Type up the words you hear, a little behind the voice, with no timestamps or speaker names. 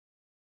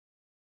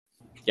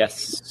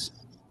Yes.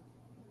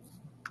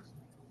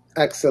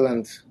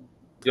 Excellent.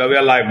 Yeah, we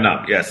are live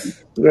now.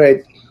 Yes.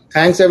 Great.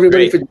 Thanks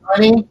everybody for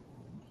joining.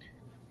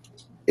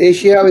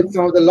 Asia, with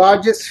some of the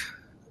largest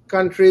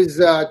countries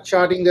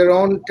charting their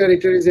own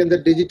territories in the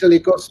digital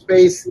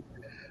ecospace,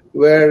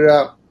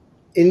 where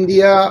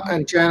India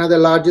and China, the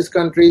largest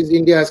countries.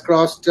 India has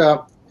crossed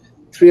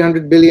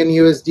 300 billion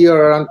USD,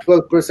 or around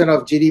 12%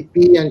 of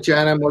GDP, and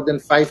China more than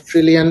 5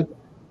 trillion,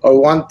 or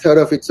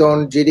 1/3 of its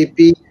own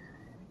GDP.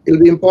 It'll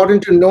be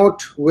important to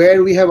note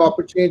where we have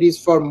opportunities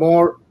for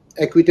more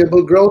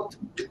equitable growth.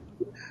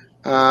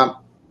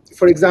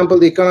 For example,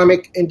 the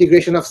economic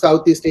integration of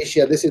Southeast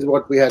Asia. This is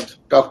what we had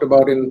talked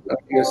about in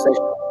earlier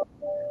session,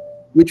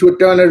 which would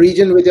turn a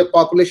region with a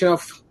population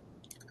of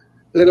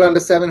a little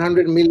under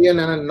 700 million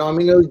and a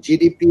nominal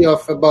GDP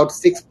of about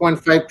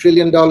 $6.5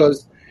 trillion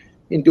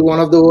into one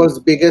of the world's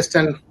biggest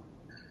and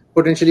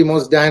potentially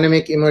most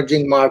dynamic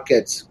emerging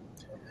markets.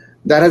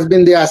 That has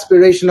been the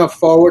aspiration of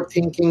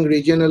forward-thinking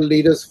regional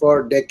leaders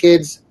for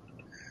decades,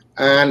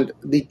 and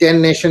the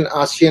 10-nation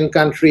ASEAN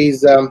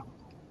countries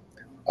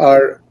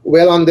are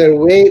well on their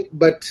way,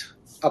 but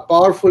a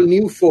powerful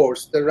new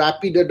force, the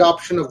rapid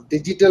adoption of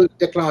digital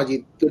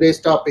technology, today's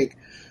topic,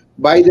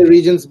 by the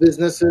region's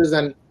businesses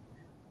and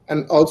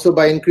also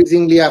by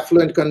increasingly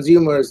affluent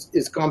consumers,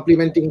 is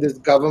complementing these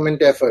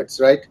government efforts,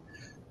 right?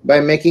 By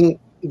making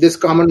this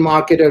common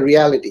market a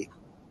reality.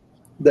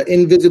 The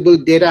invisible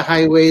data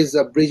highways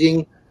are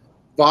bridging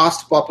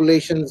vast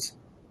populations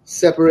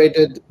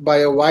separated by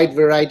a wide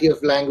variety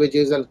of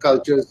languages and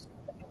cultures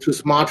through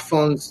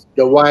smartphones,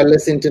 the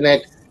wireless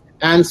internet,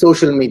 and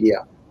social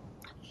media.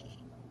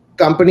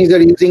 Companies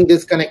are using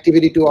this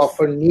connectivity to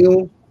offer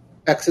new,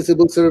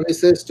 accessible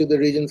services to the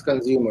region's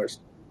consumers.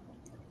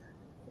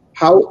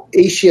 How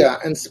Asia,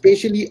 and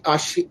especially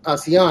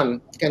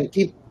ASEAN, can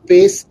keep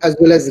pace as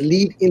well as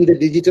lead in the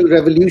digital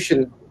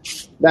revolution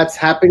that's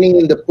happening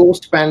in the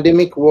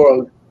post-pandemic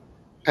world,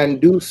 and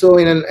do so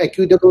in an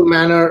equitable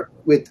manner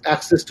with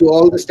access to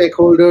all the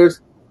stakeholders,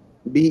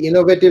 be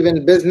innovative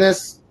in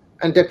business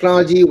and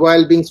technology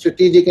while being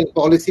strategic in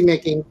policy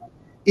making,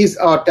 is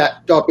our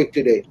topic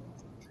today.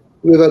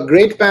 We have a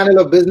great panel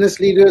of business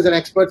leaders and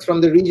experts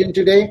from the region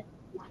today,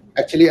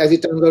 actually, as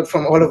it turns out,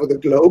 from all over the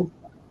globe,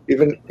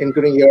 even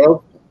including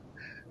Europe.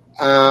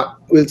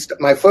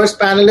 My first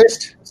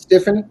panelist,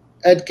 Stephen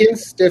Edkins.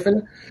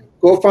 Stephen,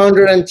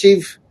 co-founder and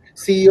chief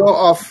CEO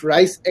of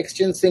Rice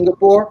Exchange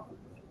Singapore.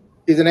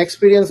 He's an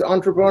experienced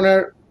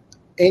entrepreneur,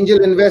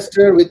 angel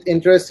investor with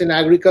interest in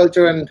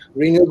agriculture and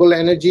renewable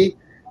energy,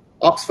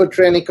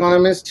 Oxford-trained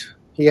economist.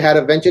 He had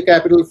a venture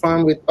capital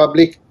firm with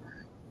public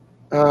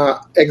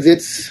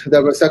exits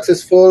that were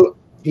successful.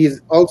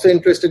 He's also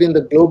interested in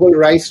the global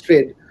rice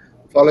trade,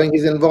 following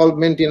his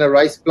involvement in a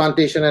rice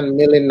plantation and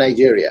mill in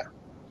Nigeria.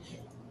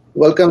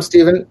 Welcome,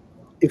 Stephen.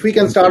 If we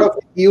can start off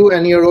with you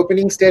and your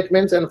opening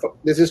statements, and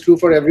this is true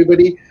for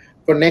everybody,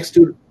 for next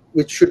two,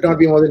 which should not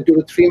be more than 2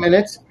 to 3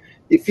 minutes.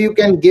 If you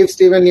can give,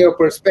 Stephen, your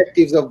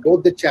perspectives of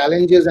both the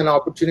challenges and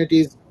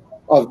opportunities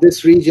of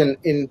this region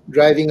in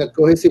driving a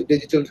cohesive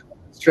digital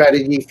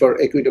strategy for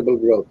equitable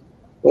growth.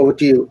 Over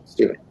to you,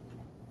 Stephen.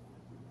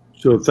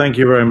 Sure, thank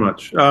you very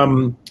much.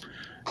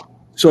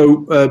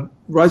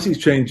 Rice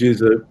Exchange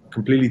is a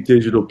completely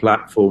digital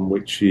platform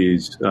which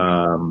is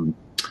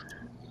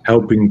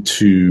helping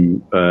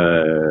to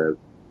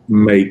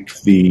make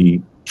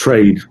the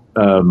trade,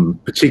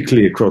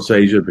 particularly across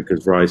Asia,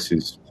 because rice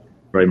is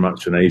very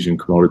much an Asian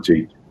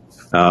commodity,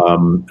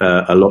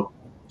 a lot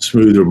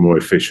smoother and more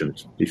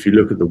efficient. If you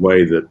look at the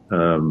way that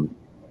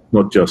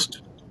not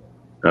just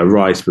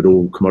rice, but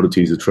all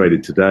commodities are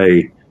traded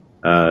today,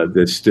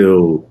 they're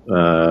still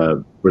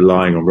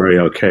relying on very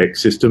archaic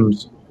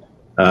systems.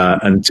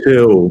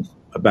 Until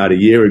about a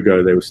year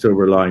ago, they were still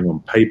relying on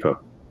paper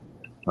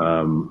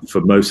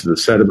for most of the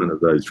settlement of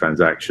those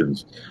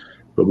transactions.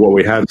 But what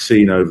we have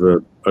seen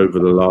over the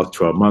last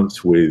 12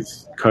 months with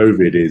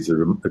COVID is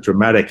a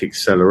dramatic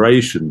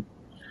acceleration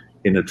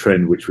in a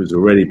trend which was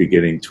already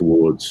beginning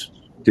towards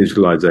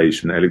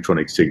digitalization,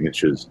 electronic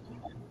signatures,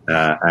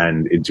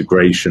 and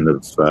integration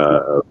of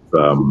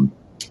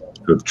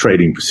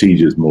trading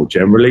procedures more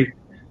generally.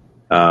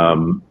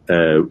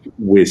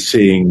 We're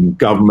seeing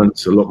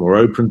governments a lot more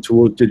open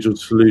towards digital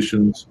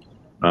solutions,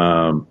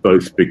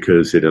 both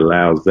because it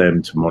allows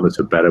them to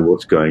monitor better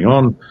what's going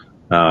on,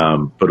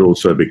 but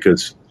also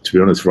because, to be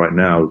honest, right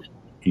now,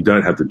 you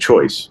don't have the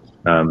choice.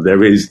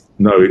 There's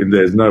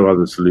no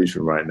other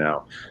solution right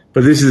now.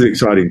 But this is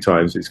exciting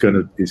times. It's going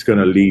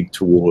to lead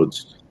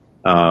towards,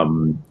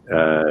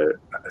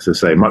 as I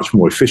say, a much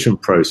more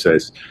efficient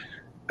process.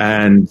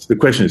 And the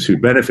question is who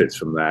benefits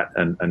from that?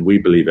 And we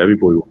believe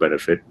everybody will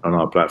benefit on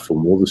our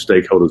platform. All the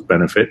stakeholders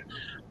benefit.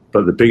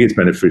 But the biggest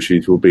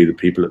beneficiaries will be the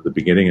people at the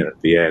beginning and at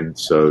the end.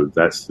 So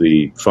that's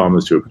the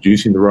farmers who are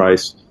producing the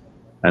rice,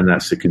 and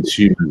that's the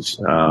consumers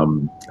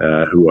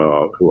who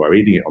are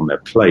eating it on their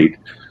plate.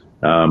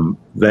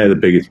 They're the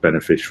biggest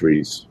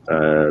beneficiaries.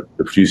 The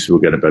producers will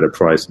get a better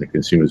price, and the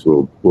consumers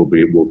will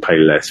pay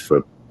less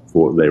for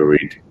what they were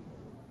eating.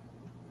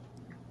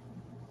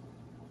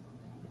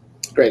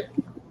 Great.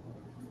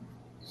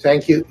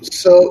 Thank you.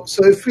 So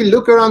if we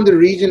look around the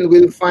region,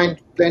 we'll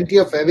find plenty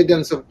of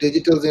evidence of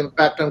digital's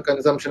impact on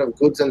consumption of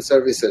goods and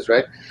services,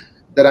 right?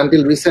 That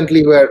until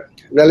recently were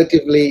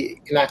relatively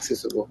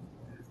inaccessible.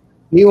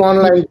 New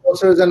online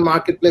grocers and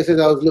marketplaces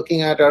I was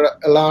looking at are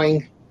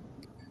allowing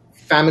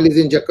families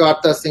in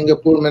Jakarta,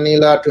 Singapore,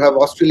 Manila to have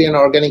Australian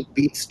organic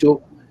beets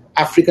to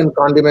African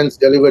condiments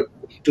delivered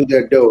to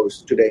their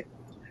doors today.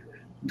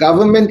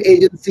 Government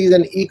agencies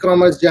and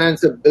e-commerce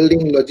giants are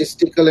building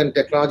logistical and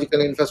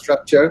technological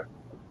infrastructure,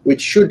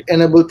 which should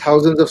enable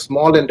thousands of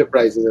small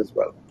enterprises as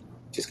well,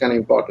 which is kind of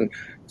important.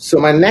 So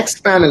my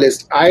next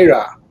panelist,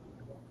 Ira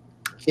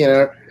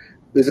Kiener,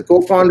 who is a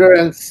co-founder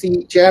and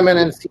chairman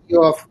and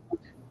CEO of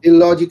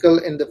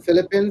Dealogikal in the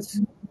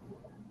Philippines,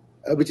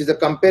 which is a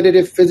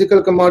competitive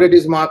physical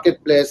commodities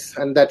marketplace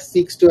and that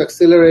seeks to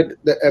accelerate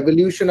the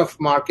evolution of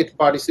market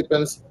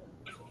participants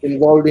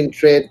involved in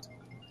trade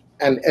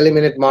and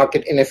eliminate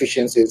market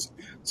inefficiencies.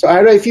 So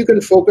Ira, if you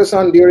can focus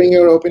on during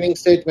your opening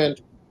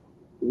statement,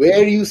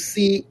 where you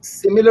see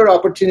similar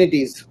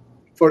opportunities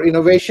for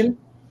innovation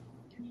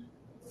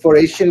for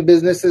Asian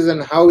businesses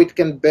and how it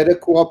can better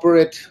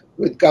cooperate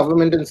with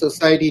government and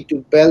society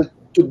to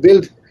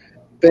build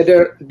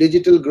better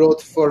digital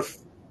growth for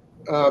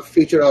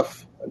future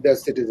of their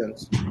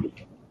citizens.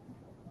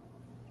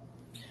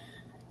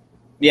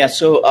 Yeah,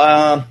 so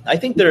I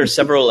think there are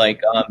several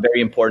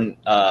very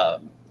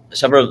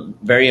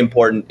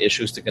important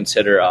issues to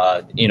consider.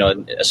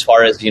 As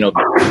far as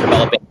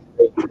developing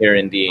here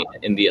in the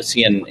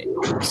ASEAN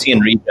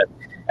region,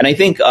 and I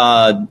think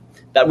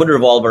that would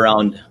revolve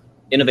around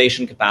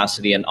innovation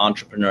capacity and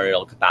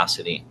entrepreneurial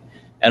capacity,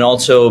 and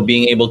also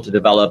being able to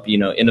develop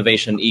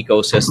innovation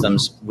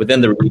ecosystems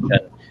within the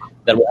region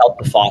that will help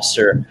to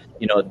foster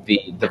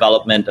the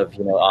development of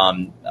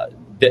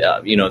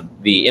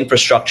the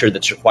infrastructure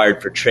that's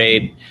required for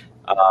trade.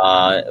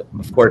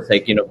 Of course,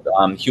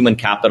 human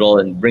capital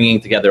and bringing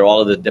together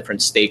all of the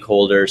different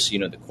stakeholders,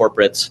 the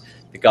corporates,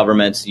 the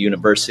governments, the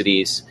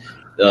universities,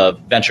 the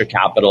venture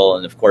capital,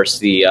 and of course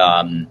the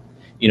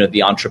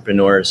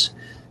entrepreneurs.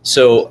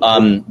 So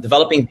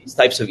developing these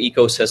types of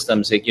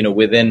ecosystems,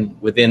 within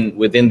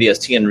the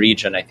ASEAN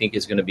region, I think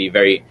is going to be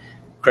very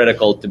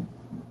critical to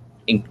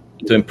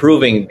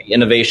improving the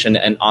innovation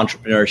and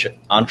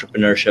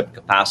entrepreneurship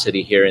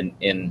capacity here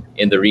in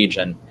the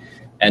region,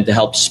 and to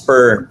help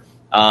spur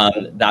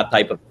that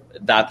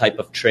type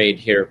of trade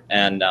here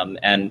and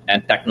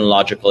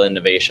technological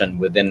innovation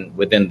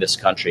within this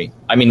country.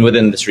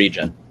 Within this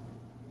region.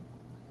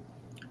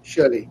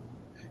 Surely,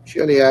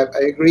 I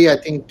agree. I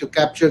think to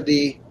capture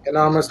the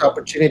enormous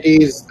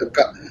opportunities, the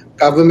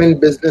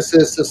government,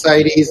 businesses,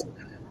 societies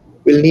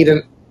will need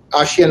an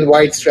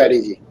ASEAN-wide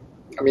strategy.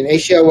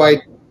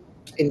 Asia-wide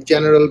in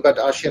general, but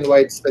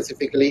ASEAN-wide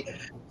specifically.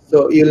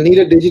 So you'll need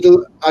a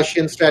digital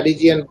ASEAN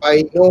strategy, and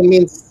by no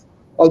means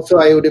also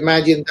I would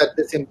imagine that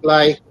this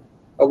imply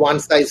a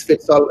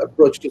one-size-fits-all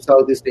approach to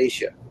Southeast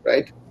Asia,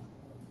 right?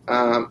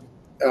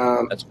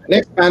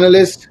 Next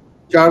panelist,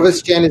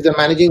 Jarvous Chen is the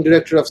managing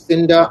director of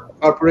Sinda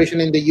Corporation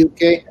in the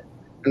UK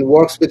and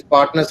works with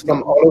partners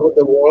from all over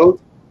the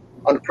world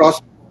on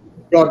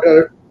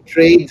cross-border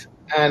trade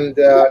and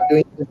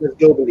doing business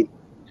globally.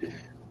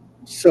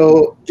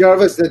 So,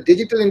 Jarvous, the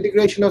digital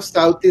integration of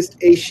Southeast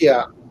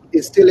Asia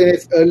is still in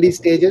its early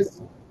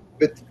stages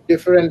with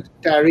different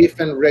tariff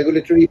and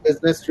regulatory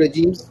business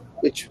regimes,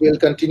 which will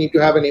continue to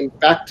have an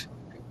impact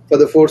for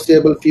the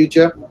foreseeable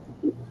future.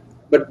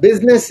 But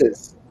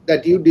businesses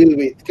that you deal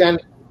with can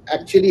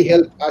actually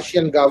help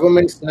ASEAN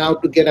governments now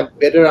to get a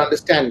better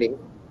understanding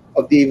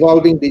of the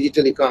evolving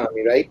digital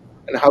economy, right?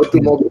 And how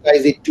to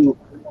mobilize it to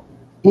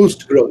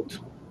boost growth.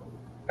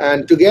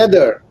 And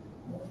together,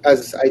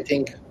 as I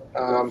think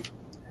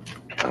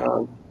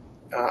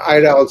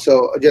Ira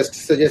also just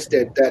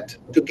suggested, that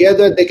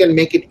together they can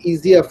make it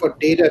easier for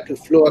data to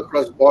flow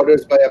across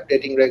borders by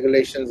updating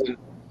regulations and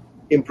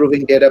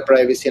improving data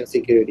privacy and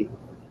security.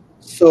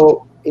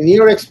 So in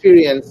your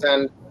experience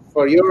and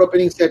for your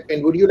opening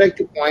statement, would you like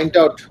to point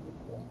out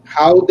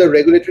how the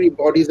regulatory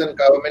bodies and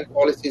government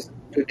policies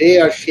today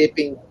are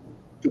shaping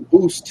to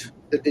boost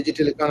the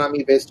digital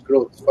economy-based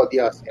growth for the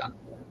ASEAN?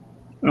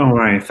 All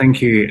right,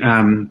 thank you.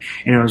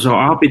 So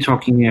I'll be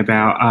talking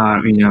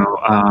about,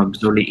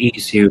 the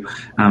issue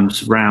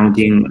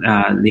surrounding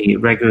the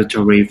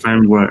regulatory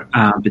framework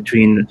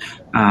between,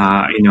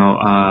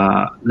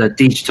 the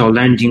digital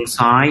lending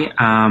side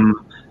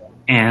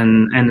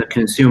and the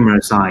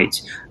consumer side.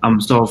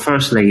 So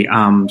firstly,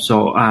 as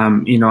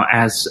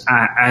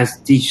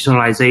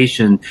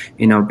digitalization,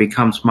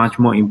 becomes much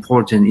more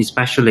important,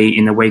 especially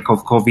in the wake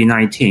of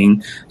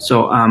COVID-19.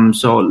 So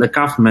the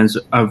governments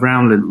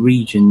around the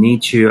region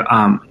need to,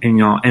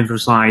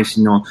 emphasize,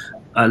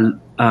 a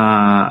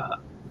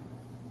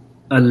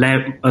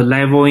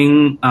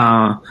leveling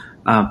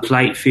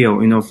playing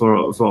field, for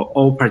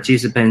all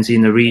participants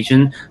in the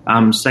region.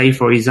 Say,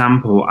 for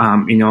example,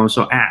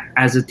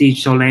 as a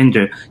digital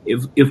lender,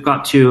 you've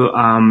got to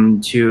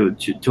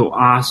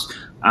ask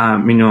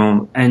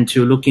and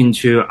to look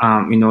into,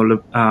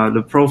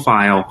 the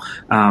profile,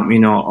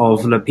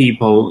 of the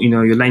people,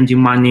 you're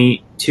lending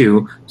money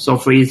to. So,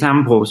 for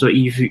example,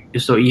 if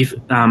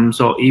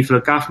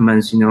the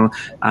governments,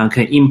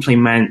 can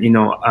implement,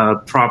 a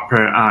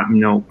proper,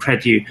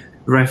 credit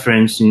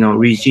reference,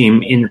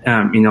 regime in,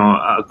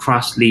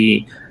 across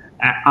the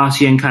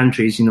ASEAN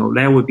countries,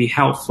 that would be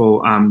helpful,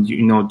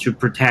 to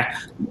protect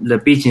the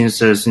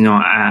businesses,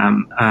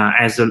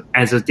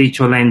 as a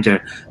digital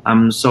lender.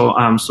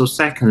 So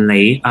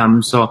secondly,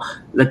 so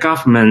the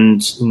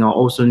government,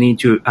 also need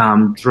to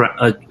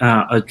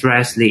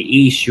address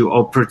the issue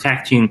of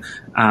protecting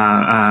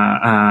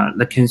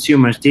the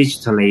consumers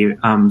digitally.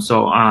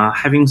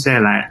 Having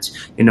said that,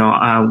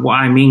 what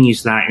I mean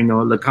is that,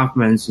 the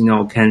governments,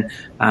 can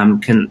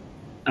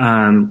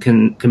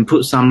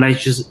put some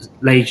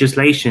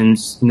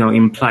legislations,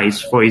 in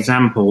place. For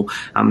example,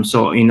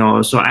 so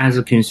as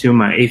a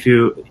consumer, if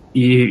you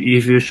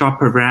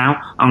shop around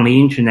on the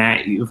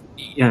internet, you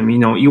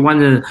want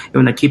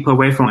to keep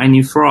away from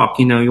any fraud.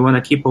 You want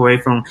to keep away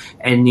from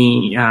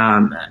any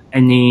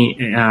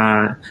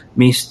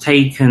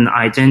mistaken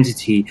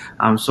identity.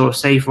 So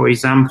say for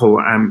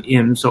example,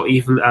 so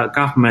if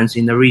governments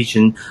in the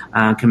region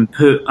can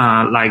put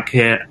like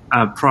a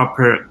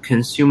proper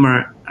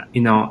consumer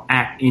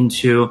act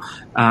into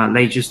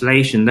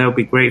legislation, that would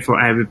be great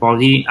for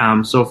everybody.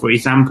 So for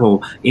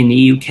example, in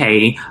the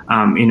UK,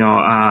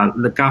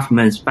 the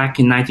governments back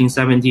in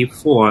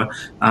 1974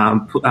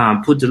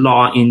 put the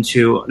law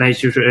into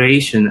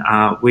legislation,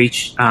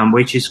 which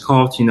is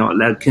called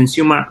the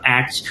Consumer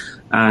Act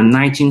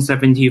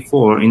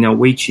 1974,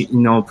 which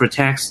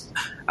protects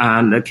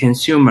the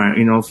consumer,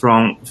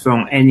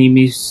 from any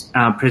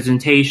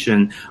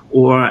mispresentation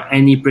or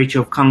any breach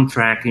of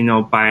contract,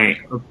 by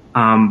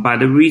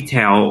the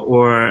retail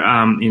or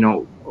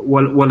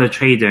wallet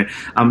trader.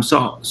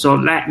 So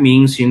that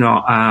means the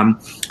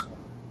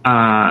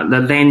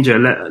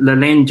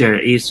lender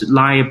is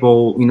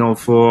liable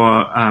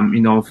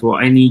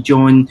for any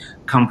joint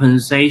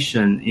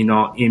compensation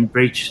in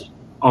breach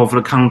of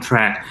the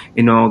contract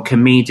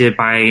committed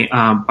by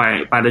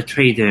the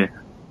trader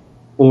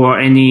or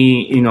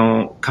any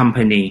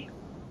company.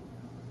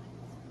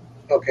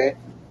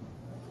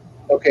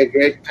 Okay,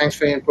 great. Thanks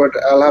for your input.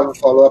 I'll have a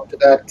follow-up to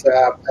that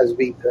as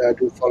we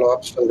do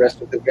follow-ups for the rest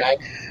of the gang.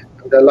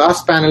 The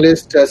last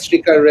panelist,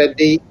 Srikar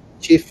Reddy,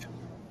 Chief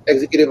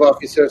Executive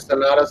Officer,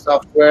 Sonata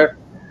Software.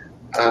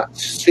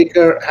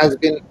 Srikar has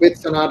been with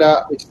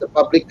Sonata, which is a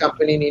public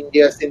company in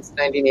India, since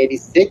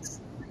 1986.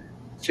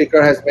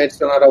 Srikar has made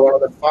Sonata one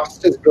of the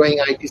fastest growing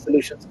IT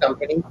solutions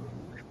company,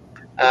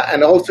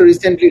 and also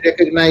recently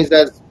recognized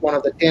as one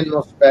of the 10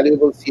 most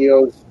valuable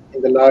CEOs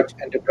in the large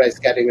enterprise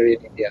category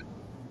in India.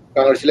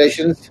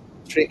 Congratulations,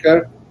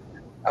 Srikar.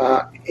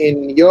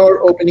 In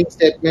your opening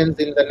statements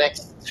in the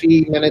next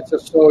 3 minutes or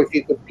so, if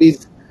you could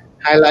please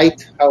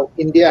highlight how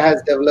India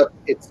has developed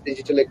its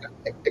digital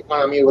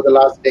economy over the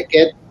last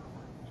decade,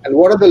 and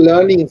what are the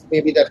learnings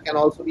maybe that can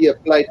also be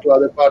applied to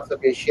other parts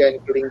of Asia,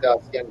 including the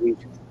ASEAN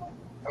region.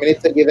 I mean,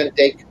 it's a give and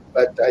take,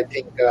 but I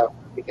think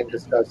we can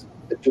discuss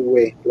the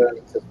two-way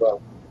learnings as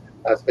well,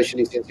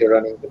 especially since you're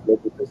running the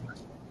global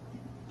business.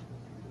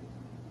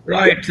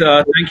 Right.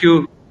 Thank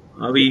you,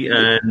 Avi,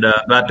 and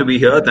glad to be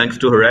here. Thanks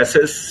to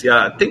Horasis.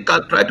 Yeah, I think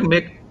I'll try to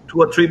make 2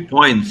 or 3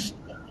 points.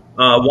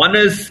 One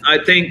is, I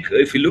think,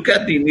 if you look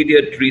at the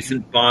immediate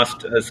recent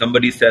past, as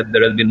somebody said,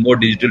 there has been more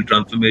digital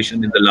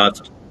transformation in the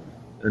last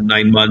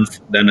 9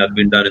 months than has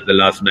been done in the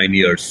last 9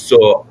 years.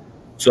 So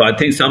I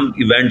think some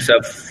events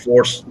have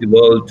forced the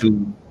world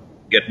to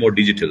get more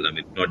digital. I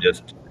mean, not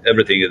just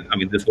everything is, I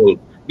mean, this whole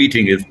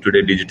meeting is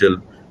today digital.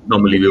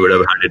 Normally we would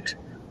have had it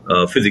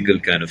physical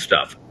kind of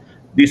stuff.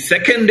 The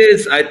second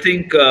is, I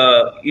think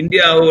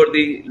India over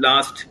the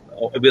last,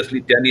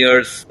 obviously 10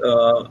 years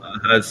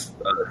has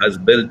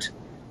built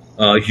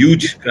a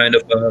huge kind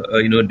of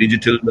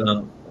digital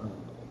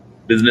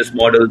business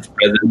models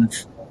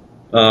presence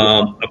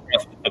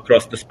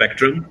across the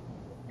spectrum.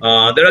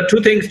 There are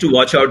 2 things to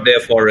watch out there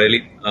for,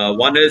 really.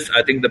 One is,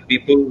 I think, the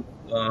people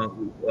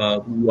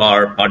who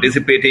are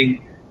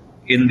participating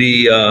in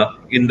the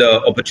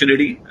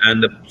opportunity,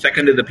 and the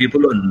second is the people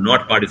who are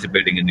not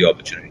participating in the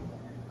opportunity.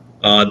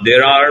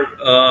 There are,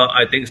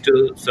 I think,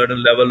 still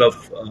certain level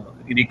of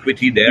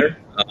inequity there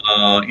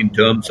in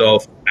terms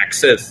of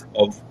access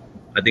of,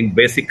 I think,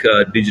 basic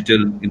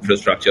digital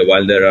infrastructure.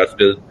 While there are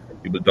still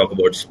people talk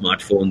about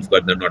smartphones,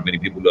 but there are not many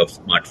people who have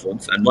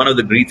smartphones. And one of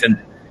the recent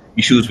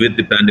issues with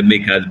the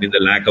pandemic has been the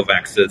lack of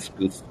access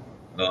to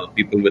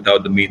people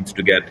without the means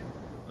to get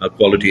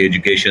quality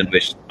education,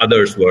 which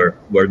others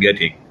were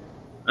getting.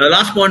 And the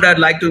last point I'd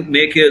like to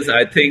make is,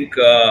 I think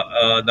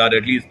that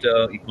at least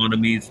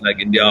economies like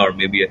India, or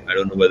maybe, I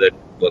don't know whether it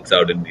works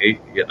out in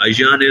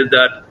ASEAN, is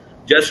that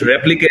just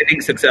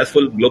replicating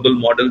successful global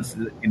models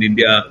in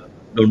India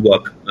don't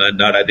work. And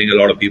that, I think, a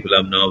lot of people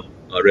have now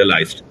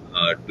realized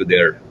to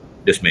their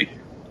dismay.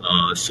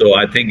 So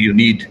I think you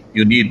need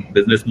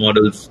business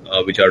models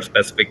which are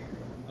specific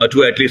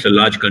to at least a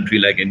large country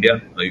like India.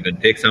 You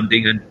can take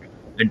something and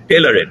and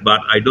tailor it.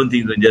 But I don't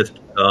think you can just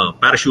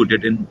parachute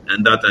it in,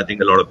 and that I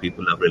think a lot of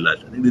people have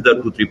realized. I think these are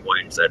 2-3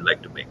 points I'd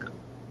like to make.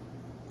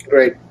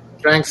 Great.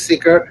 Thanks,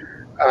 Srikar.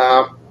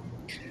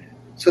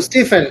 So,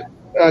 Stephen,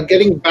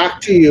 getting back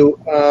to you,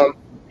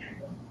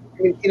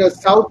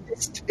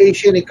 Southeast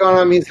Asian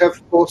economies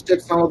have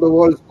posted some of the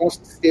world's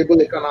most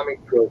stable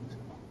economic growth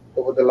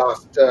over the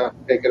last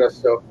decade or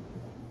so.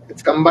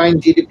 Its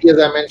combined GDP, as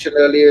I mentioned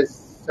earlier, is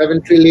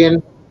 7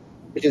 trillion,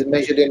 which is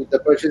measured in the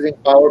purchasing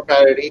power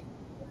parity.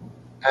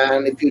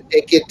 And if you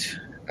take it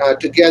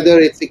together,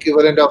 it's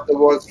equivalent of the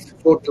world's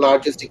 4th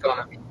largest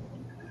economy.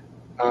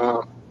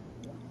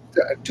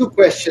 Two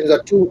questions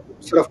or two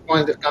sort of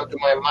points that come to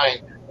my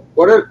mind.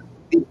 What are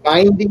the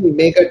binding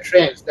mega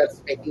trends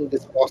that's making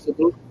this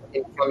possible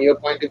from your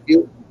point of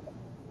view?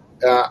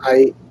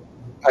 I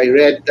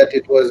read that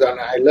it was, and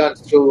I learned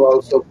through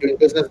also doing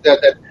business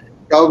that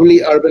probably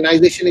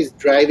urbanization is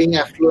driving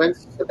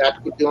affluence. So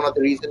that could be one of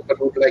the reasons, but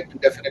would like to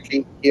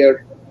definitely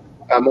hear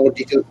a more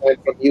detailed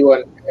point from you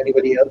and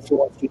anybody else who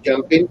wants to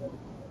jump in.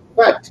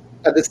 But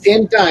at the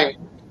same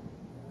time,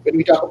 when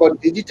we talk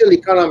about digital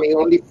economy,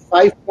 only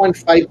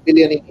 5.5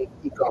 billion in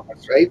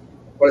e-commerce, right?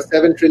 For a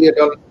 $7 trillion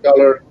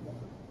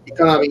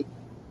economy.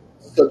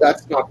 So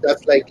that's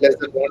like less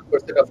than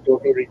 1% of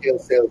total retail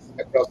sales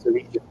across the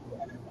region.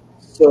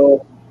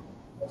 So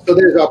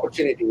there's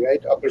opportunity,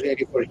 right?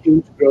 Opportunity for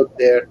huge growth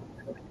there.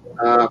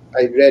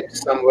 I read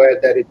somewhere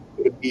that it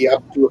could be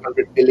up to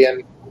 100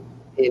 billion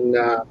in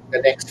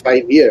the next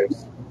 5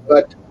 years.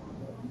 But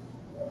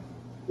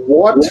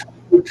what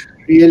would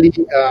really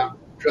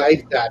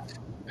drive that?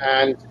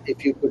 And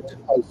if you could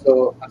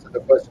also answer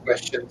the first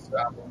questions,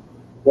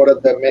 what are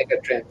the mega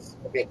trends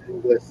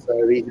making this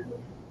region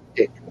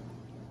tick?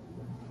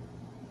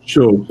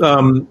 Sure.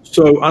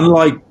 So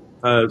unlike,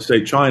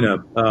 say,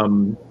 China,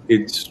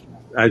 its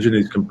ASEAN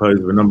is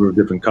composed of a number of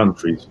different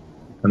countries.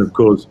 And of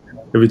course,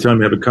 every time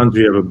you have a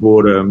country, you have a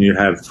border, you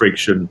have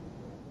friction,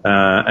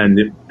 and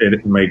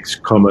it makes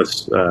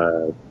commerce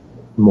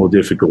more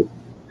difficult.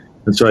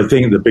 And so I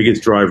think the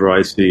biggest driver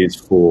I see is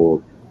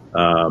for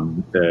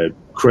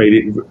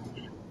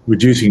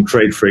reducing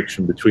trade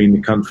friction between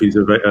the countries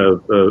of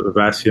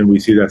ASEAN. We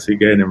see that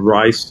again in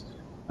rice.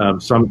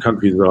 Some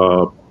countries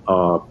are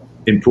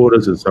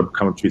importers and some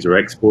countries are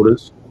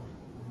exporters.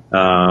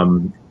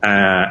 And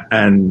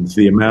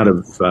the amount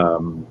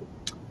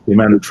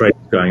of trade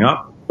is going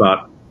up,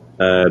 but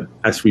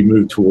as we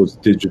move towards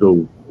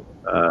digital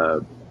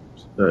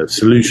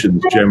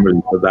solutions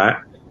generally for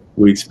that,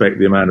 we expect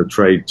the amount of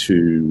trade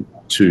to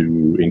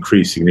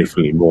increase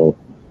significantly more.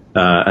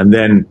 And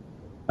then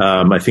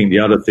I think the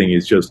other thing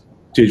is just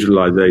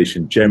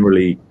digitalization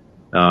generally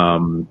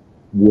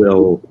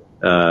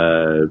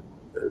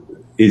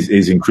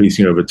is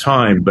increasing over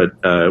time, but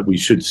we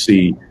should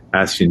see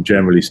ASEAN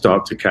generally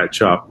start to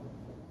catch up,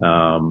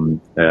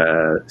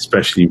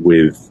 especially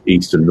with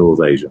East and North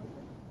Asia.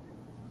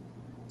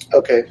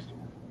 Okay,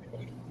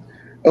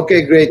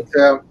 great.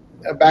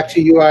 Back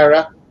to you,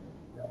 Ira.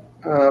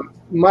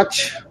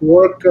 Much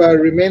work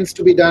remains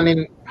to be done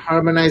in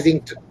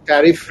harmonizing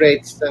tariff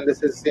rates, and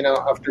this is,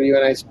 after you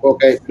and I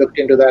spoke, I looked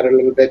into that a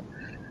little bit,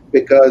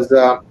 because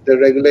the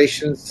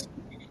regulations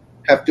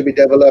have to be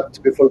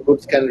developed before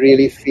goods can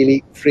really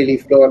freely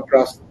flow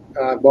across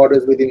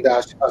borders within the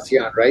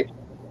ASEAN, right?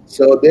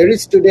 So there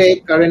is today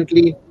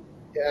currently,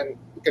 and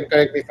you can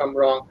correct me if I'm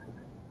wrong,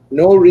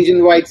 no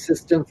region-wide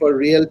system for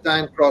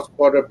real-time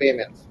cross-border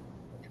payments,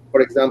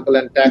 for example,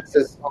 and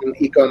taxes on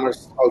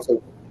e-commerce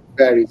also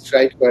varies,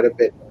 right, quite a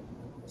bit.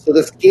 So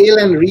the scale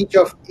and reach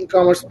of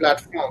e-commerce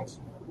platforms,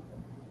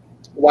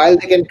 while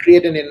they can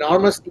create an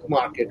enormous new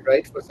market,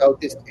 right, for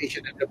Southeast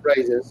Asian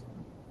enterprises,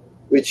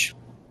 which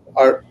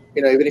are,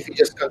 even if you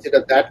just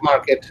consider that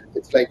market,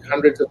 it's like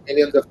hundreds of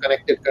millions of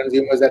connected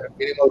consumers at a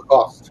minimal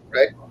cost,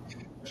 right?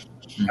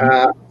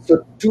 Mm-hmm.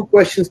 So two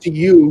questions to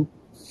you.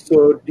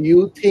 So do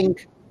you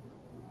think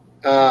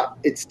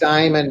it's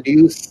time, and do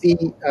you see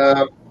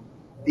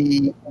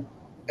the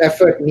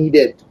effort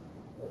needed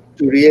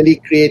to really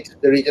create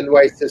the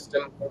region-wide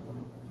system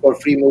for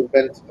free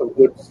movement of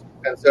goods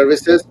and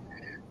services?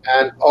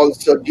 And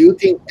also, do you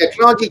think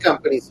technology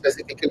companies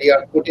specifically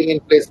are putting in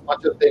place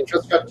much of the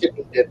infrastructure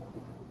needed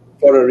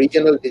for a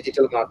regional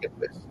digital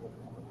marketplace?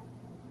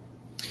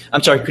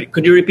 I'm sorry,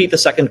 could you repeat the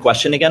second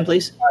question again,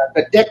 please?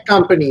 The tech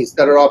companies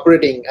that are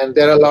operating, and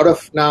there are a lot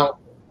of now,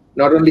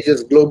 not only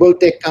just global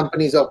tech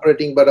companies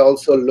operating, but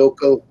also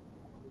local,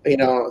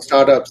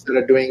 startups that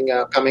are doing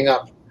coming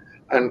up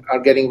and are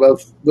getting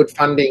good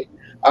funding.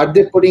 Are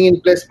they putting in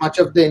place much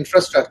of the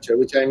infrastructure,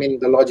 which I mean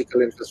the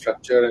logical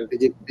infrastructure and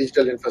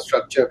digital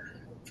infrastructure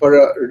for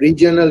a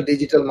regional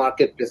digital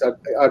marketplace?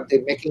 Are they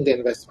making the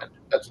investment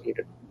that's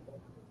needed?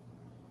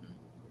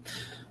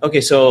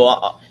 Okay, so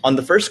on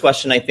the first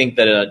question, I think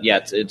that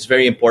it's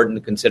very important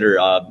to consider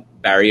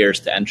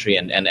barriers to entry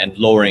and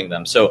lowering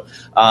them. So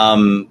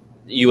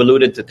you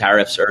alluded to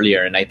tariffs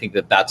earlier, and I think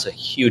that that's a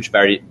huge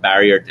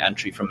barrier to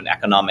entry from an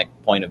economic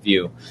point of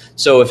view.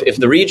 So if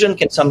the region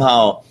can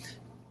somehow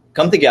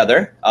come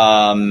together,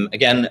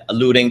 again,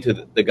 alluding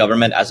to the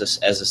government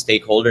as a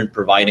stakeholder and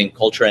providing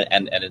culture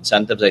and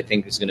incentives, I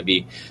think is going to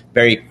be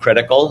very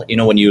critical,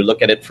 when you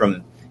look at it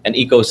from an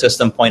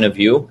ecosystem point of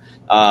view.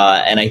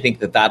 And I think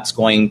that that's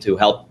going to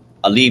help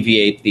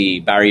alleviate the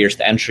barriers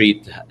to entry,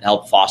 to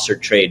help foster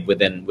trade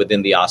within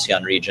the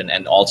ASEAN region,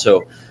 and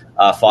also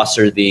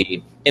foster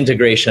the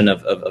integration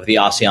of the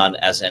ASEAN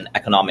as an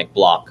economic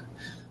bloc.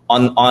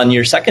 On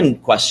your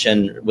second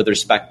question, with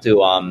respect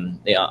to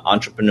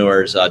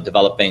entrepreneurs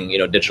developing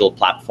digital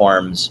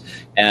platforms,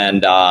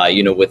 and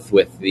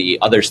with the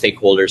other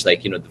stakeholders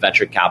like the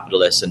venture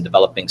capitalists, and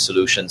developing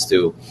solutions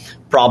to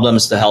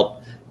problems to help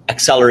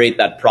accelerate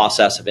that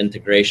process of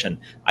integration,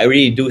 I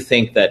really do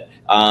think that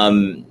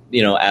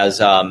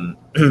as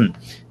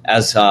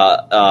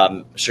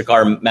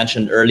Srikar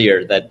mentioned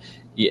earlier, that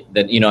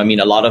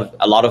a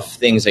lot of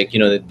things like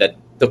that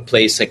took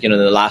place like in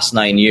the last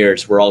 9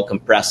 years were all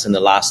compressed in the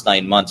last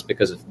 9 months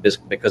because of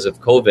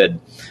COVID.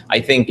 I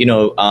think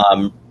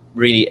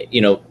really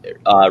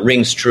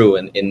rings true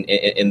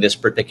in this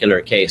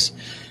particular case.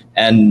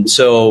 And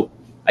so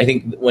I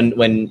think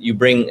when you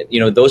bring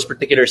those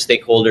particular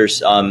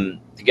stakeholders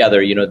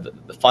together,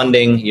 the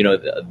funding,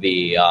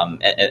 the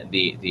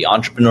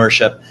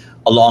entrepreneurship,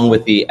 along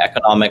with the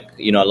economic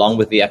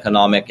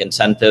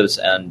incentives,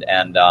 and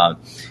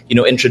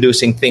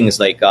introducing things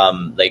like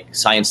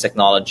science,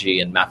 technology,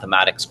 and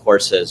mathematics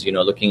courses,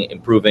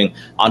 improving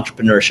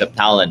entrepreneurship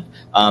talent,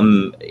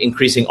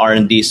 increasing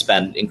R&D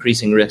spend,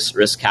 increasing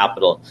risk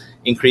capital,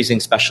 increasing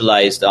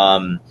specialized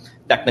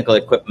technical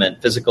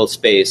equipment, physical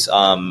space,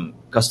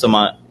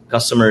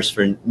 customers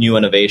for new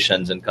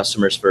innovations, and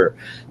customers for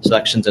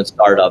selections and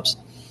startups.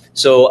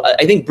 So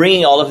I think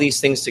bringing all of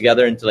these things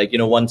together into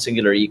one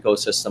singular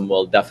ecosystem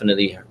will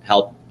definitely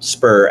help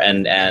spur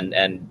and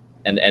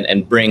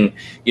bring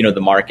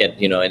the market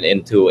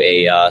into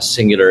a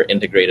singular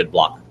integrated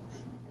block.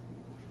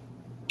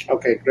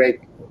 Okay, great,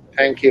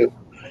 thank you,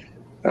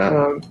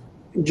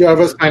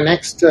 Jarvous. My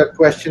next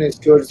question is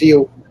towards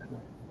you.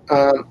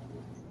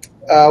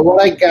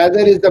 What I gather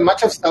is that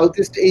much of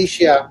Southeast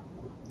Asia.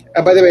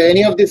 By the way,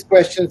 any of these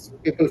questions,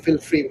 people feel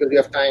free, because we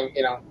have time,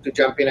 to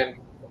jump in and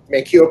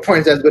make your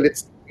points as well.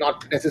 It's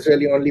not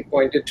necessarily only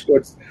pointed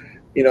towards,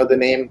 the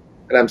name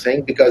that I'm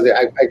saying, because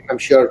I'm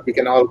sure we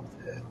can all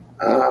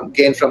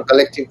gain from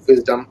collective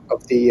wisdom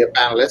of the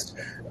panelists.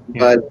 Yeah.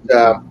 But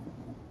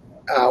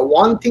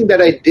one thing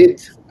that I did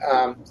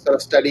sort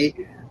of study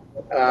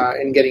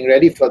in getting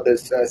ready for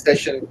this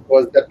session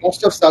was that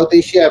most of South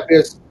Asia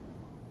appears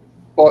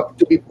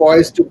to be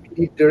poised to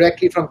lead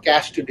directly from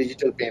cash to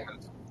digital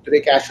payments.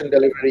 Today, cash on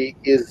delivery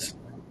is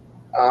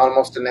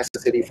almost a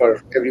necessity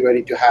for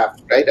everybody to have,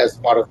 right, as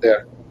part of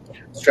their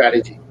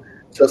strategy.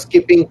 So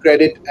skipping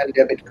credit and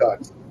debit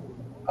cards.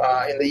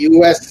 In the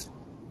US,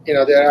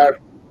 there are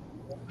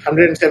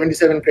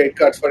 177 credit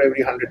cards for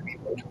every 100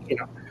 people.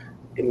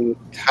 In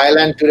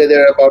Thailand today,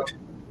 there are about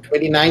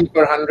 29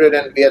 per 100,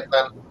 and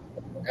Vietnam,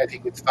 I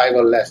think it's 5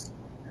 or less.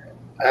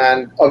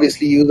 And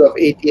obviously, use of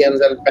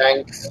ATMs and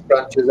banks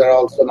branches are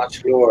also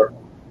much lower.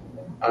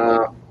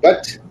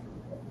 But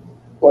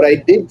what I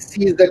did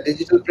see is that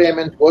digital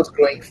payment was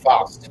growing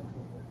fast,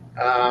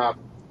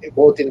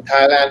 both in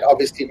Thailand,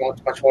 obviously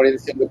much more in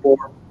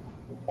Singapore,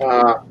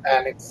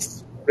 and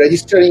it's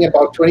registering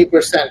about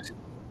 20%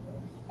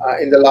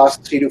 in the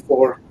last 3 to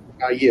 4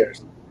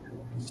 years.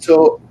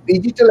 So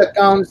digital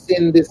accounts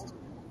in these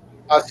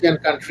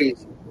ASEAN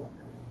countries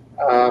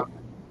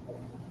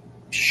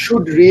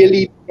should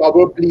really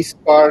probably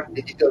spur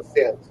digital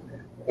sales.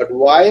 But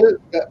while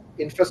the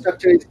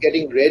infrastructure is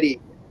getting ready,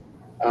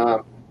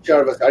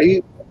 Jarvous, what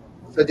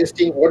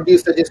do you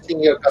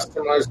suggesting your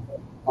customers,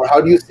 or how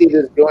do you see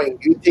this growing?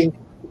 Do you think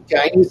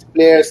Chinese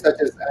players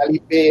such as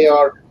Alipay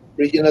or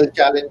regional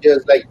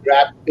challengers like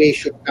GrabPay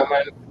should come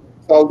and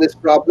solve this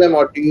problem,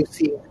 or do you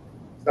see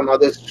some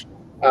other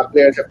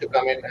players have to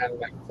come in and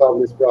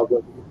solve this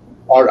problem?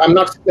 Or I'm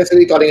not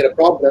necessarily calling it a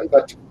problem,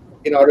 but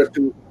in order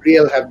to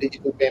have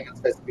digital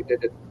payments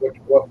facilitated,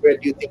 where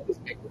do you think this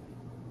may go?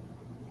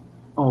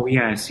 Oh,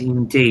 yes,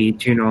 indeed.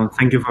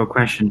 Thank you for your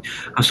question.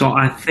 So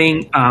I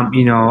think,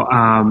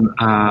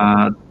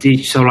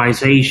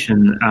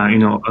 digitalization,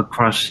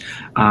 across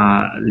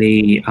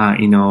the,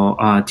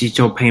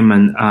 digital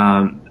payment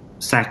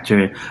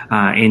sector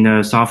in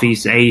the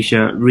Southeast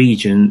Asia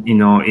region,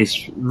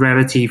 is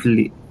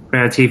relatively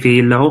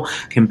low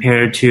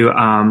compared to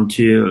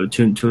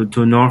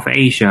North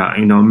Asia.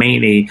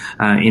 Mainly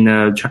in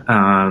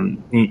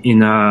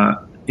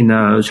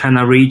the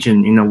China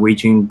region,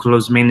 which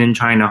includes mainland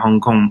China, Hong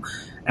Kong,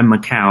 and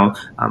Macau.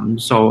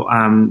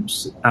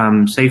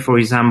 Say for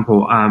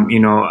example,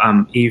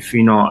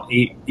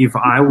 if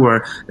I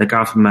were the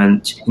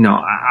government,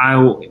 I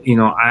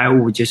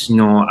would just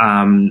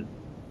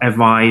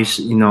advise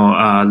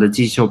the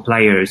digital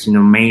players,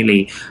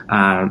 mainly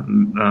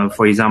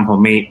for example,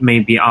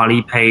 maybe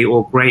Alipay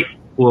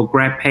or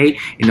GrabPay,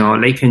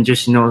 they can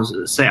just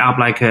set up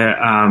like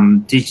a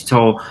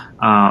digital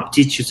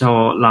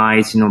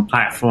digitalized,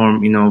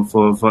 platform,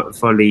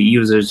 for the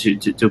users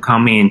to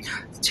come in.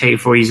 Take,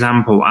 for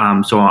example,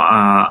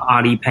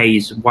 Alipay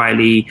is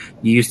widely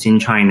used in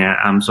China.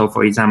 So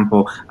for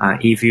example,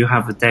 if you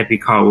have a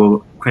debit card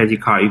or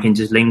credit card, you can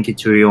just link it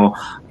to your,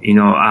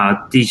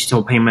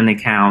 digital payment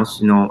accounts,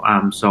 so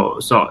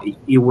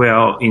it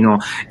will,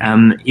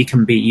 it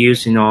can be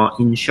used,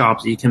 in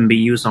shops, it can be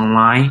used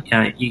online,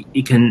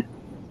 it can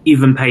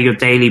even pay your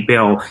daily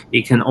bill.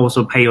 It can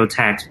also pay your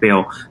tax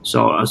bill.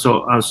 So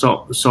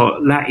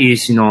that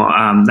is,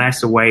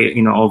 that's the way,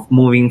 of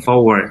moving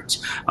forward.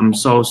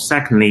 So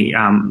secondly,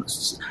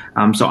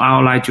 so I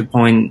would like to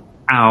point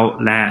out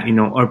that,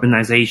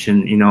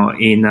 urbanization,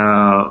 in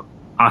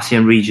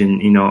ASEAN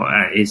region,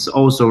 is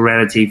also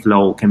relatively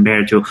low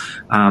compared to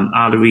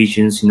other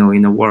regions,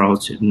 in the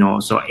world.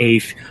 So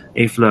if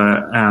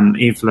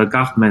the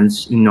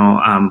governments,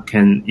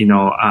 can,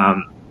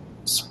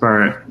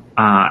 spur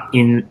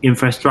in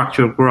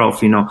infrastructure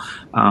growth,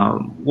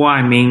 what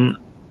I mean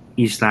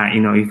is that,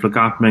 if the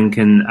government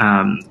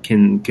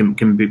can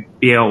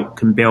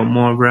build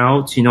more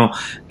roads,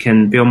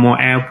 can build more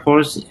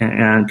airports,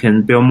 and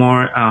can build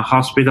more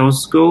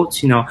hospitals,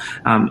 schools,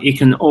 it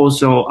can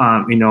also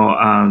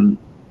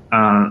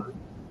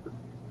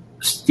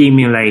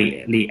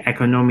stimulate the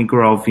economic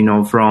growth,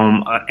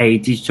 from a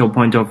digital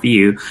point of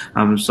view.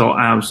 So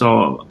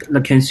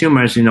the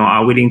consumers,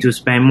 are willing to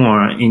spend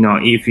more,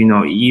 if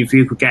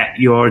you could get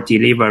your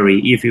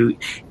delivery, if you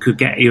could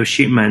get your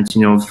shipment,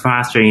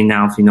 faster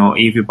enough,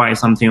 if you buy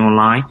something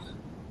online.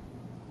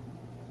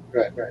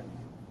 Right.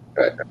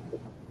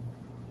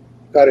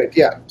 Got it.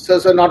 Yeah. So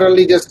not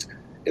only just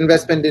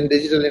investment in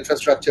digital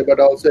infrastructure, but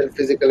also in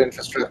physical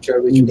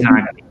infrastructure, which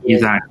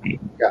exactly.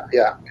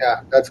 Yeah.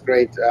 That's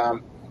great.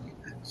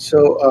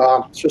 So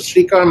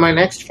Srikar, my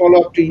next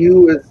follow-up to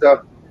you is,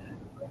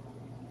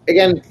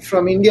 again,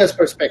 from India's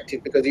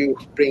perspective, because you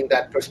bring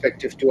that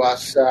perspective to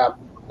us,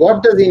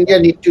 what does India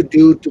need to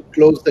do to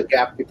close the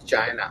gap with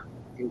China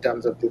in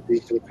terms of the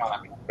digital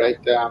economy, right?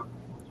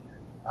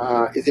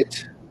 Is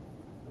it,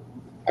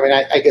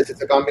 I guess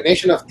it's a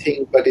combination of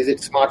things, but is it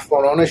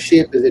smartphone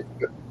ownership? Is it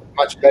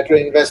much better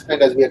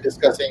investment, as we are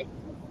discussing,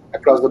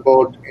 across the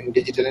board in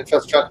digital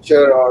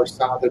infrastructure, or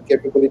some other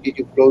capability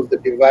to close the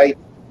divide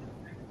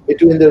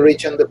between the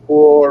rich and the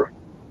poor,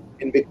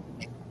 in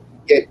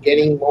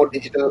getting more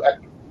digital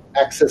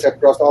access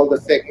across all the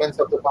segments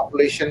of the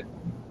population?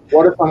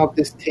 What are some of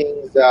these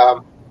things?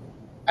 And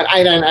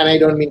I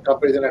don't mean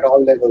comparison at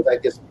all levels. I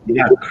just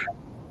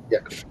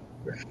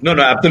No,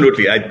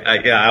 absolutely.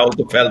 I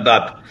also felt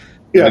that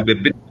it would be a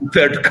bit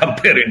unfair to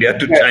compare India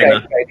to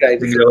China. Right.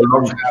 We have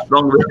a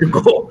long way to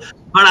go.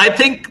 But I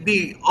think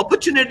the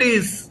opportunity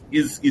is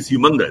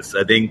humongous.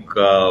 I think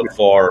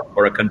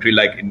for a country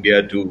like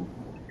India to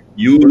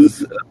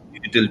use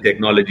digital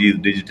technologies,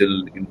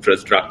 digital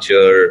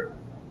infrastructure,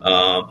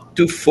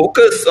 to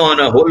focus on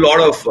a whole lot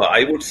of,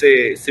 I would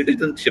say,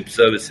 citizenship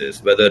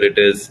services, whether it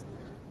is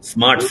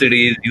smart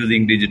cities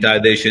using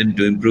digitization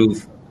to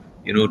improve,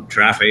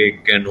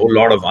 traffic and a whole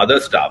lot of other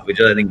stuff, which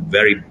is, I think,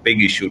 very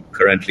big issue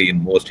currently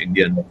in most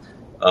Indian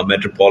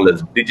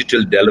metropolis.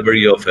 Digital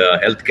delivery of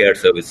healthcare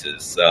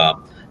services,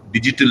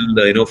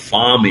 digital,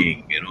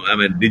 farming,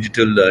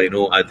 digital,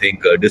 I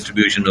think,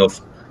 distribution of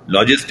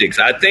logistics.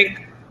 I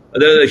think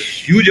there's a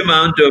huge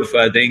amount of,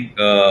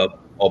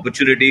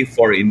 opportunity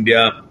for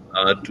India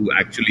to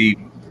actually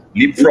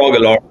leapfrog a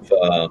lot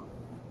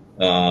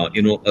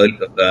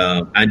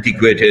of,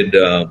 antiquated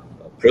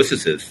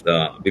processes,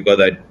 because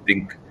I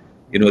think,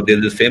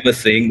 there's this famous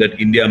saying that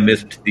India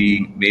missed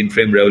the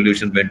mainframe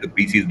revolution, went to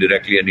PCs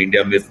directly, and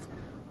India missed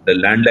the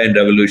landline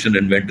revolution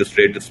and went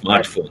straight to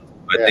smartphones.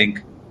 I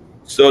think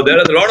so. There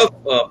are a lot of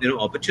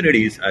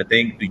opportunities, I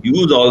think, to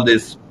use all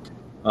this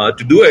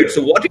to do it.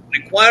 So what it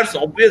requires,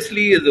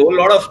 obviously, is a whole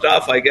lot of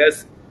stuff. I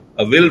guess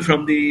a will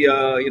from the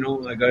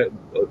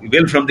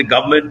will from the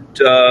government,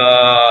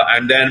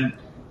 and then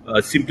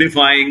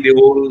simplifying the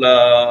whole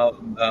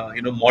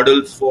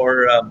models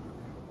for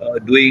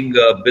doing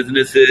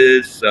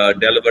businesses,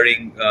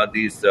 delivering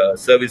these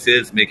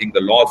services, making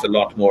the laws a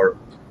lot more,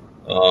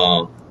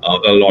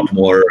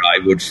 I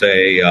would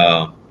say,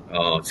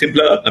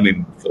 simpler.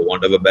 For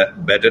want of a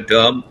better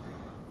term.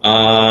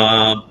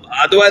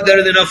 Otherwise, there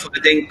is enough, I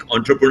think,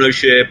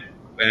 entrepreneurship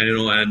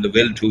and the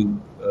will to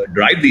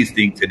drive these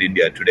things in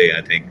India today,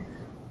 I think.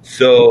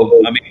 So,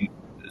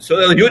 so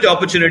there's a huge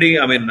opportunity.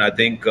 I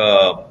think,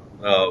 and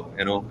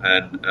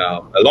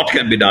a lot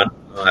can be done,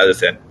 as I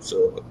said.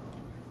 So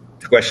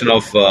it's a question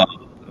of,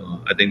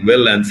 I think,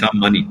 will and some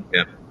money.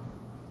 Yeah.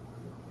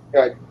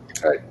 Right.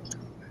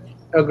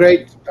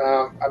 Great.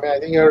 I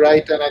think you're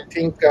right. And I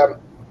think,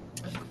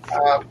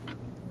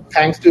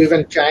 thanks to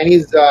even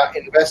Chinese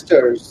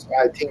investors,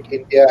 I think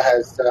India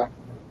has,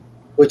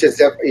 which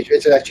has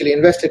actually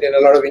invested in a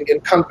lot of Indian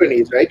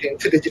companies, right,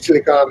 into the digital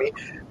economy.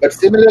 But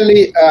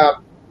similarly,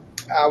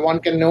 one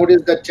can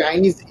notice that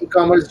Chinese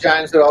e-commerce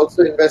giants are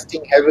also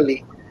investing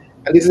heavily.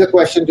 And this is a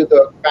question to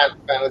the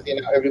panel.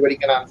 Everybody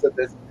can answer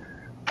this.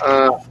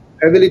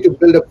 Heavily to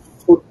build a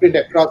footprint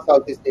across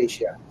Southeast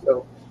Asia.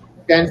 So,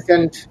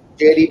 Tencent,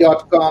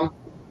 JD.com,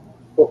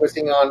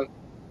 focusing on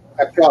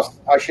across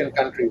Asian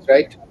countries,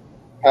 right?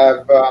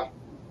 Have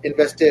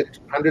invested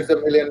hundreds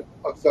of millions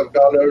of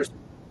dollars.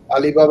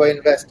 Alibaba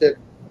invested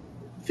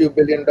a few $1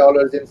 billion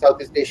in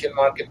Southeast Asian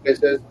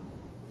marketplaces.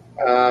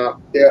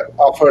 They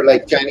offer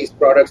like Chinese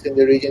products in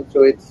the region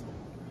through its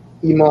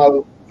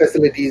e-mall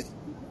facilities.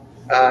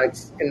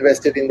 It's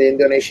invested in the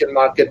Indonesian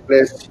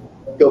marketplace,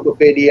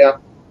 Tokopedia.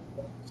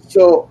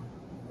 So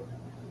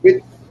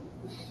with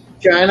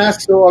China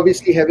so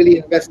obviously heavily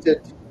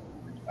invested,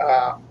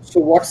 so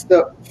what's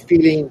the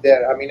feeling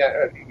there? I mean,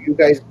 you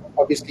guys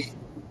obviously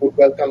would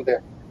welcome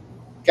the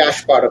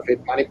cash part of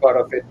it, money part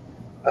of it,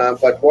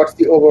 but what's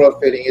the overall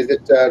feeling? Is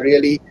it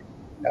really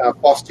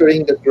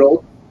fostering the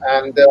growth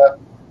and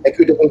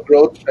equitable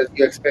growth as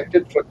you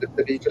expected for the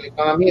digital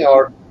economy,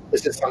 or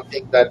this is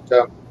something that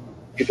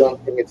you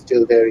don't think it's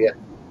still there yet?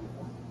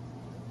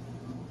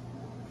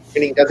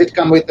 Meaning, does it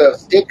come with a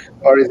stick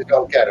or is it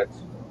all carrots?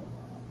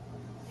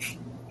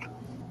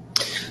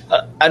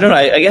 I don't know.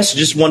 I guess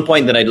just one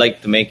point that I'd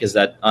like to make is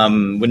that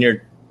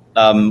when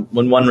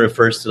one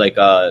refers to like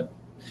a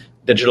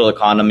digital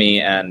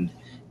economy and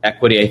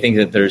equity, I think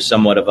that there's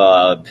somewhat of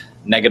a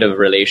negative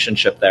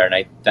relationship there, and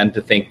I tend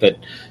to think that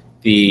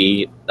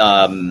the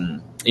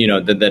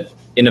that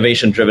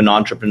innovation-driven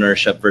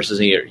entrepreneurship versus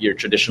your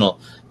traditional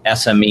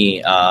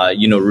SME,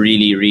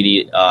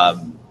 really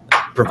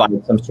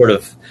provide some sort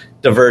of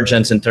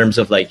divergence in terms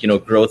of like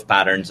growth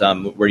patterns.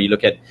 Where you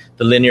look at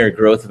the linear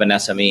growth of an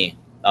SME.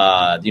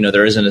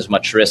 There isn't as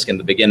much risk in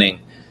the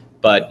beginning,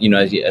 but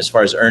as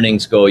far as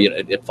earnings go,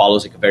 it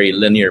follows like a very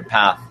linear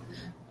path,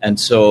 and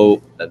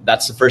so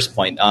that's the first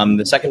point.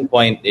 The second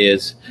point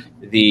is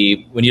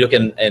when you look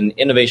at an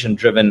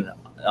innovation-driven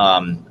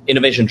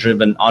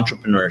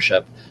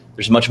entrepreneurship,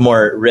 there's much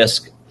more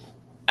risk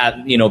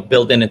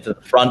built into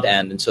the front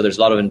end, and so there's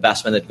a lot of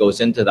investment that goes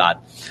into that.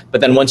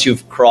 But then once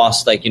you've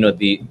crossed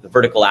the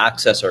vertical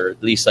axis, or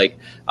at least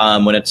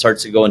when it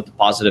starts to go into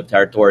positive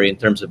territory in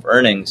terms of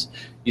earnings,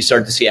 you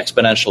start to see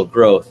exponential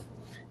growth.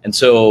 And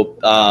so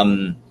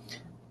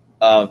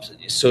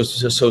so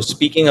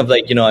speaking of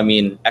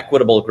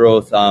equitable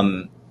growth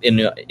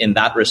in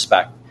that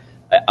respect,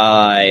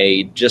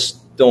 I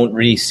just don't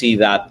really see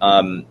that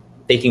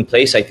taking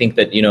place. I think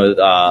that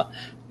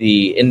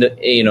the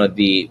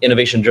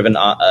innovation-driven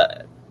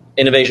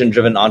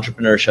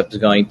entrepreneurship is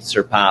going to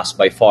surpass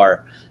by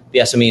far the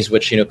SMEs,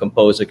 which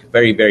compose a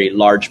very, very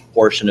large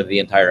portion of the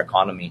entire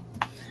economy.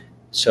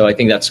 So I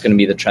think that's going to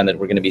be the trend that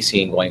we're going to be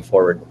seeing going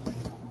forward.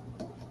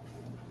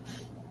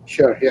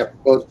 Sure. Yeah.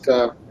 Both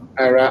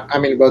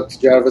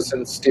Jarvous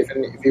and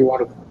Stephen, if you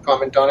want to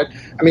comment on it.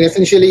 I mean,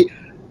 essentially,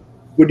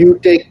 would you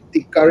take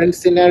the current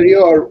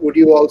scenario, or would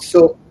you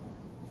also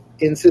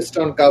insist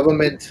on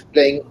government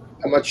playing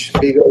a much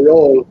bigger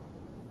role,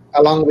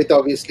 along with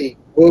obviously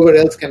whoever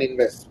else can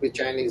invest? With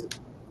Chinese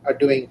are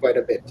doing quite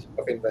a bit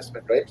of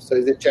investment, right? So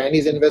is it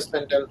Chinese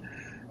investment and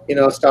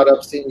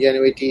startups'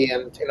 ingenuity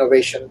and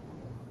innovation,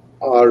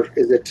 or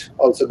is it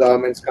also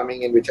governments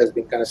coming in, which has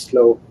been kind of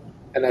slow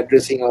and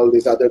addressing all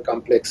these other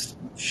complex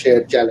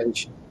shared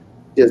challenges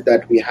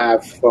that we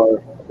have for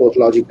both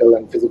logical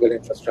and physical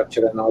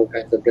infrastructure and all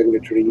kinds of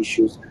regulatory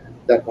issues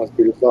that must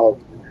be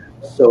resolved?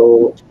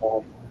 So,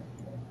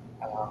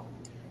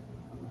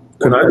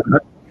 can I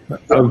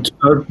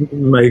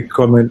make a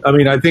comment? I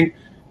mean, I think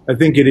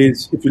it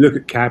is. If you look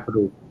at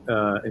capital,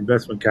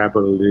 investment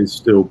capital is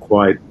still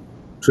quite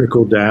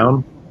trickled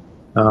down.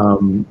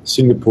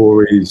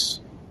 Singapore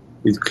is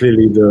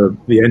clearly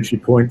the entry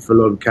point for a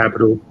lot of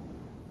capital,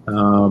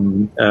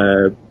 and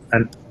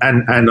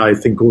I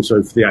think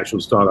also for the actual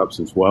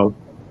startups as well.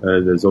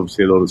 There's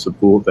obviously a lot of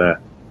support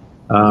there,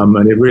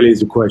 and it really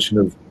is a question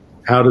of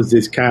how does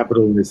this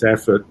capital and this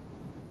effort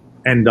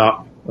end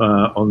up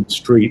on the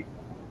street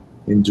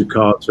in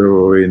Jakarta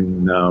or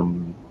in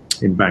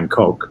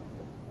Bangkok,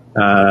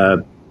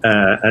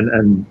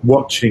 and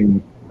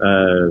watching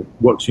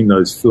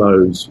those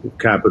flows of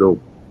capital.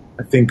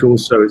 I think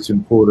also it's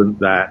important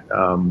that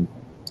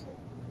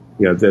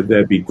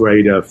there be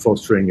greater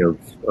fostering of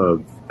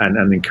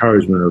and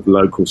encouragement of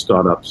local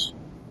startups,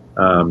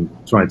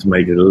 trying to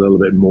make it a little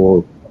bit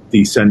more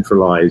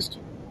decentralized,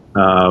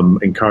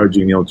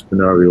 encouraging the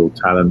entrepreneurial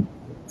talent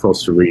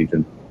across the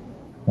region.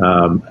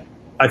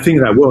 I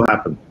think that will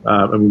happen.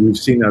 I mean, we've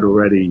seen that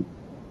already.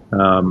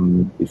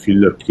 If you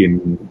look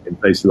in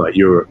places like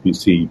Europe, you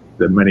see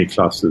there are many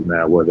clusters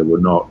now where there were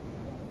not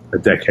a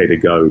decade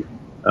ago.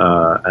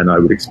 And I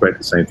would expect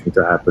the same thing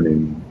to happen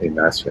in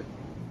Asia.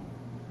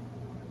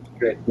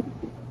 Great.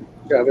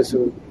 Jarvous,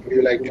 would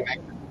you like to make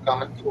a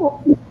comment?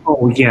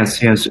 Oh yes.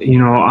 So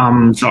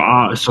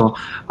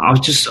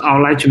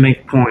I'd like to make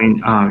a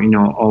point,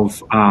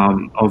 of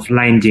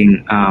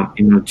lending,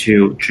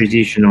 to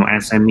traditional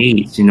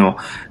SMEs.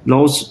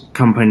 Those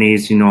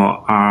companies,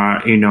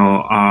 are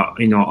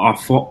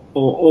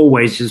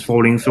always just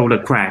falling through the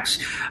cracks,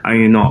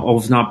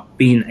 of not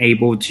being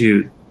able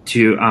to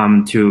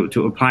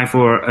to apply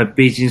for a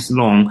business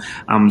loan.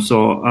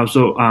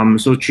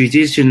 So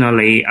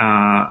traditionally,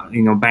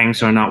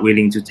 banks are not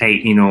willing to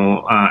take,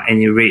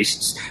 any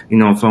risks,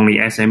 from the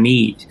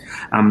SMEs.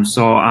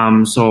 So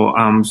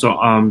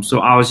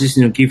I was just,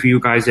 give you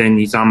guys an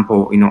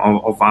example,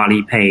 of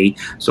Alipay.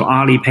 So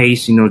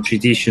Alipay's,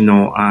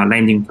 traditional,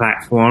 lending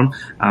platform,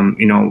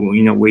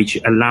 which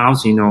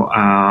allows,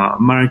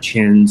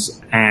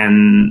 merchants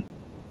and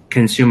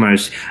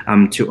consumers,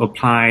 to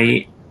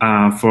apply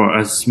for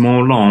a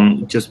small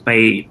loan just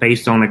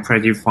based on a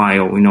credit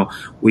file,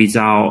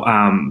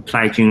 without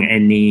pledging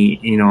any,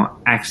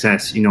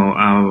 access, to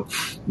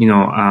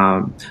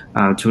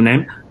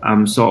them.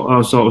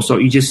 So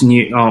you just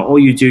need, all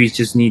you do is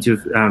just need to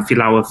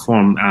fill out a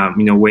form,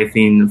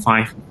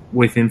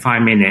 within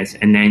 5 minutes,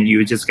 and then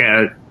you just get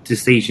a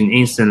decision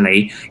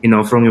instantly,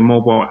 from your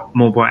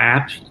mobile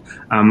app.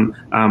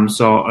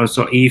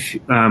 So if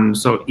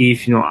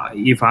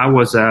I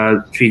was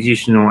a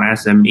traditional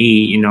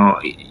SME,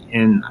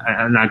 and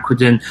I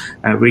couldn't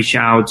reach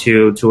out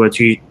to a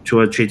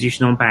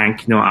traditional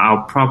bank,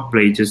 I'll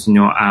probably just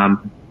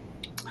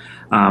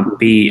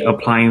be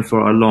applying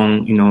for a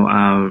loan,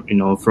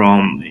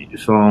 from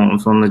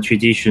the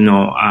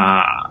traditional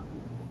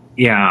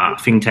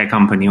fintech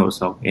company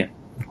also. Yeah.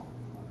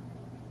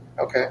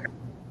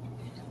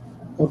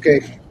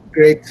 Okay,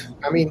 great.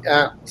 I mean,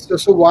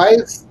 so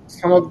while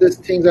some of these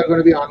things are going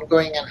to be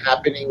ongoing and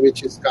happening,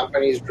 which is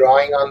companies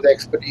drawing on the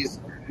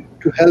expertise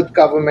to help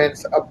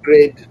governments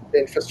upgrade the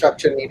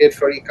infrastructure needed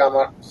for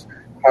e-commerce,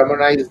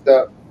 harmonize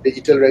the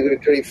digital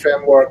regulatory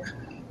framework,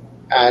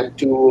 and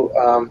to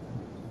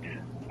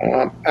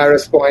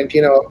Ara's point,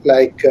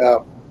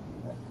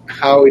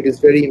 how it is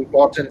very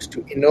important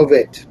to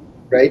innovate,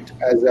 right,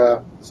 as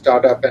a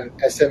startup and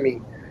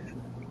SME.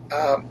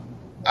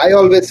 I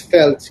always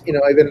felt,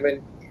 even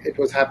when it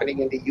was happening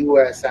in the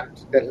US and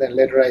then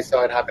later I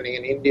saw it happening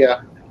in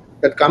India,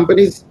 that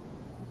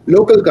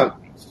local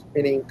companies,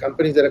 meaning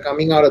companies that are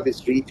coming out of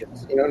these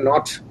regions,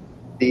 not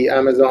the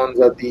Amazons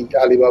or the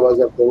Alibabas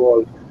of the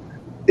world,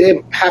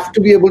 they have to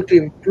be able to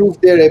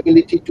improve their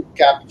ability to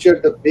capture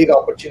the big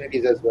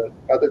opportunities as well,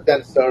 rather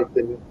than serve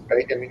the needs,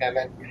 right? I mean, and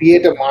then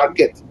create a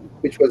market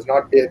which was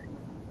not there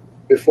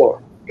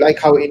before, like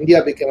how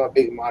India became a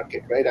big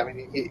market, right? I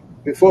mean,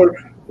 before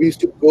we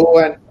used to go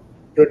and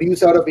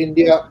produce out of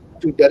India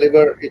to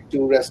deliver it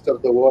to rest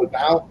of the world.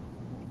 Now,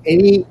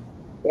 any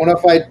bona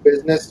fide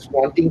business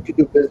wanting to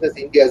do business,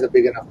 India is a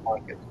big enough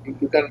market.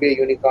 You can be a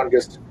unicorn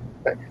just,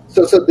 right?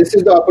 So this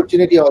is the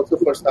opportunity also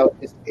for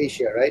Southeast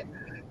Asia, right?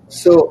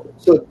 So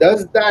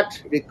does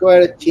that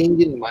require a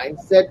change in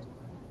mindset?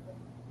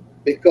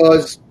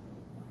 Because,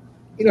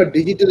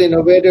 digital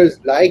innovators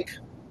like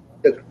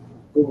the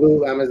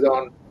Google,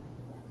 Amazon,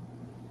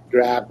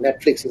 Grab,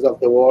 Netflixes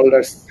of the world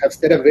have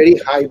set a very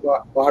high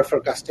bar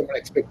for customer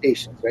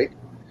expectations, right?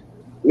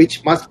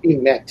 Which must be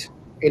met,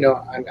 and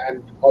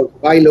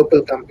by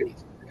local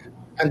companies.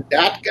 And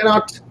that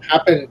cannot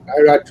happen,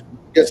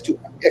 just to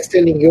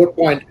extending your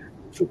point,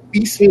 through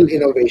piecemeal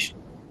innovation,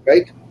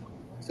 right?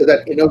 So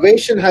that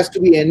innovation has to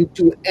be end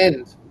to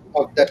end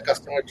of that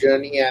customer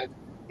journey and,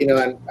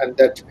 and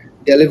that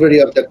delivery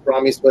of that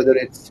promise, whether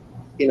it's,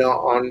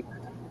 on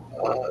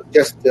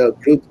just the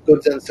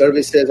goods and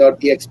services or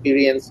the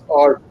experience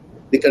or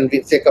the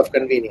sake of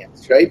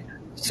convenience, right?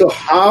 So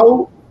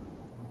how,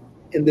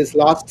 in this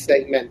last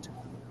segment,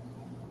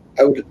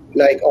 I would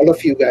like all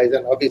of you guys,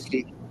 and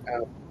obviously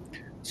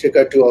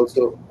Srikar to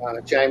also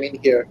chime in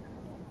here,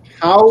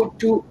 how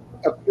to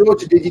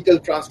approach digital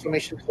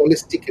transformation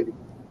holistically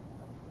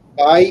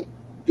by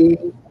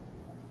doing,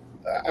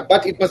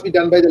 but it must be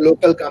done by the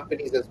local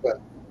companies as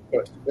well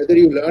first. Whether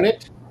you learn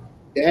it,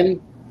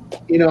 then,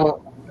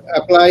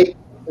 apply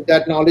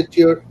that knowledge to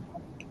your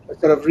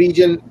sort of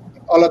region,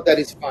 all of that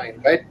is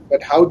fine, right?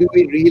 But how do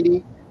we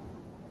really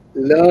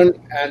learn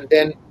and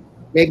then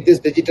make this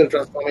digital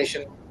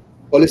transformation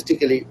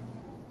holistically,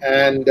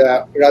 and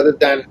rather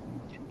than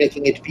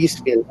making it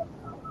piecemeal?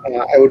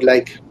 I would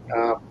like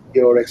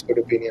your expert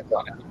opinions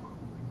on it.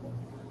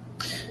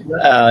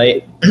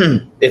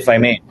 If I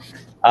may.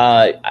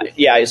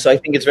 So I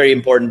think it's very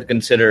important to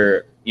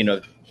consider,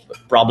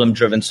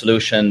 problem-driven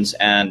solutions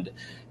and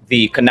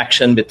the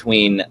connection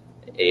between,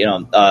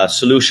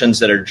 solutions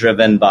that are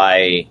driven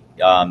by,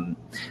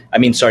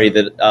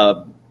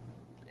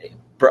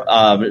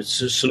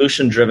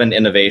 solution-driven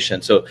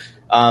innovation. So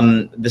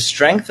the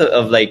strength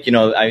of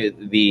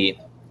the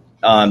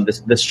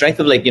strength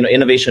of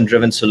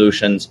innovation-driven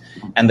solutions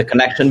and the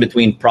connection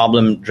between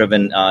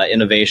problem-driven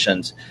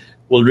innovations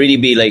will really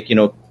be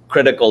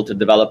critical to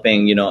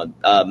developing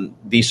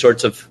these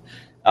sorts of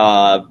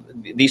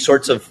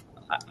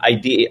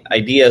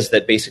ideas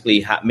that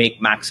basically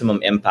make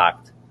maximum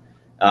impact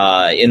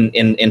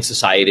in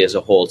society as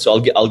a whole.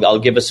 So I'll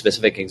give a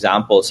specific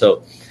example.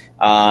 So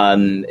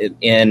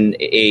in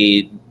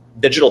a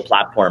digital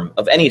platform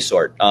of any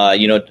sort,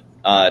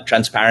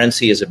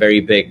 transparency is a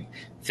very big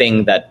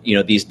thing that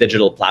these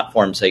digital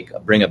platforms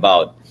bring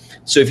about.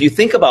 So if you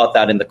think about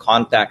that in the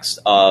context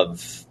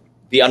of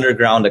the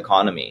underground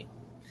economy,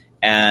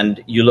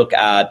 and you look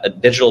at a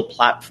digital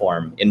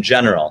platform in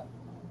general,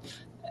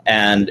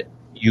 and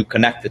you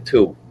connect the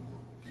two.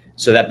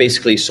 So that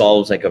basically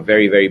solves like a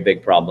very, very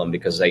big problem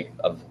because like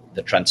of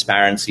the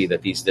transparency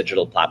that these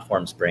digital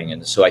platforms bring.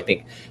 And so I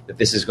think that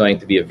this is going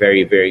to be a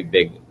very, very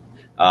big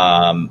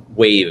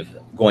wave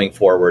going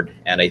forward.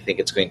 And I think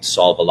it's going to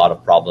solve a lot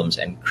of problems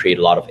and create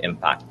a lot of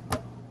impact.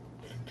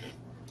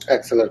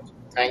 Excellent.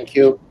 Thank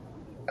you.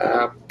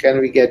 Can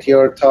we get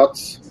your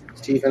thoughts,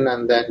 Stephen,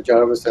 and then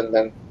Jarvous, and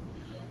then?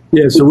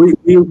 Yeah, so we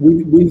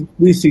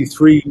see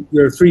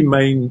there are three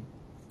main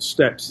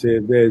steps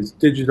here. There's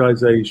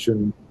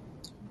digitization,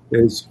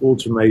 there's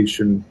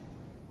automation,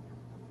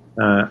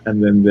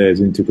 and then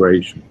there's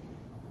integration.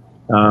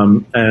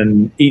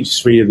 And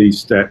each three of these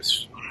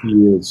steps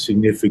yield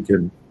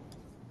significant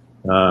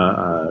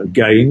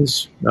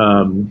gains,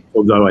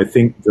 although I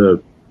think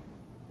the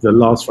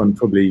last one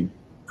probably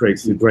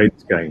creates the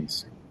greatest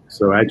gains.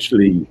 So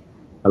actually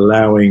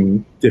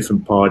allowing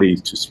different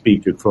parties to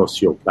speak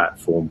across your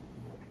platform.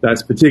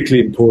 That's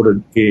particularly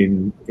important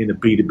in a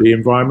B2B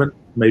environment.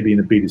 Maybe in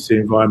a B2C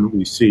environment,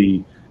 we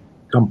see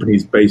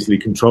companies basically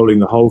controlling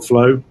the whole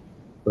flow.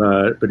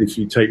 But if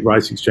you take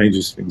rice exchange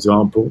as an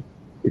example,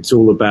 it's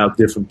all about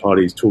different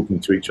parties talking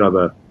to each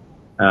other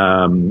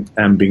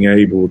and being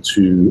able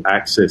to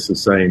access the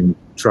same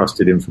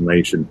trusted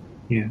information.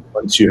 Yeah.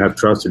 Once you have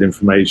trusted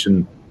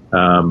information,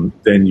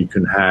 then you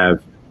can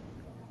have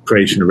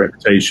creation of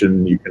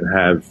reputation, you can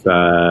have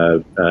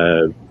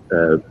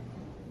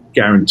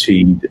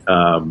guaranteed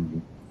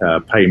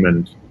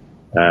payment.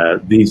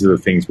 These are the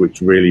things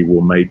which really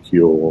will make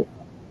your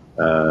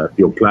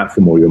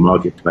platform or your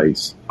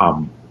marketplace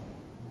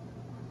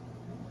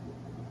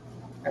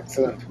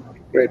Excellent.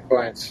 Great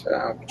points.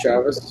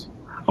 Jarvous?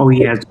 Oh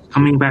yes,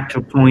 coming back to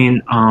a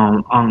point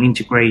on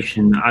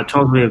integration, I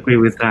totally agree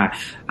with that.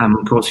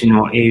 Because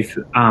if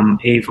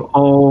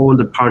all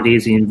the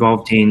parties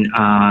involved in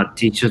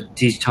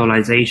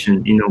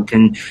digitalization,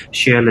 can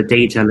share the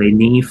data they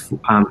need,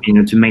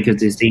 to make a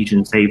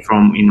decision, say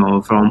from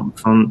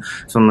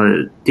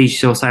the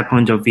digital side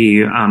point of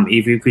view,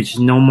 if you could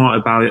know more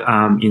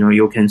about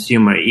your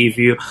consumer, if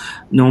you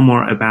know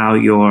more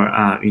about your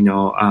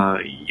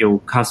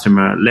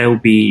customer, that will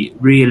be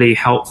really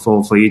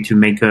helpful for you to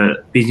make a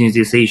business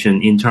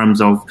decision in terms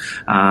of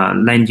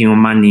lending your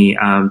money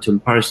to the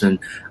person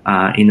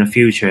in the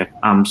future.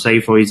 Say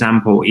for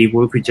example, if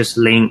we could just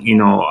link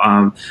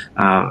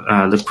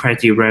the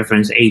credit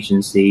reference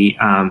agency,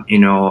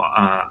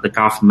 the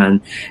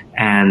government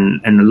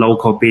and the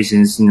local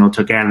business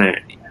together,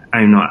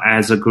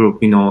 as a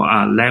group,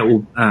 that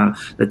will,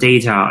 the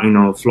data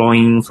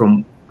flowing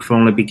from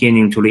the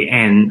beginning to the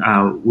end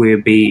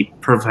will be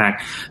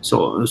perfect.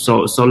 So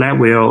that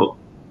will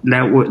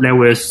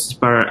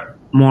spur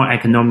more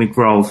economic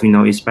growth,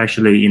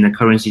 especially in the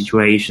current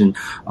situation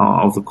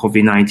of the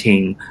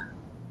COVID-19.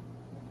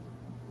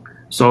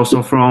 So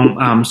from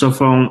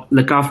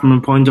the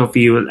government point of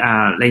view,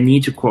 they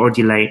need to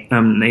coordinate.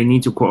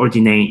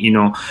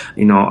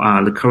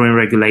 The current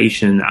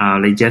regulation.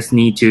 They just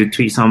need to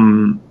tweak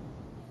some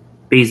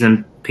bits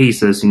and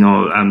pieces,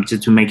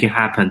 just to make it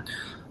happen.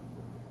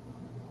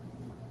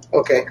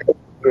 Okay,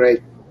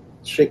 great.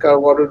 Srikar,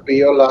 what would be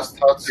your last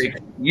thoughts?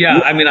 Yeah,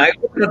 I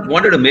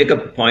wanted to make a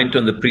point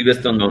on the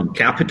previous one on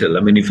capital.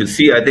 If you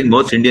see, I think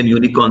most Indian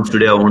unicorns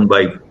today are owned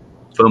by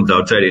firms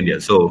outside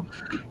India. So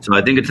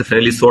I think it's a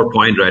fairly sore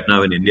point right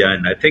now in India.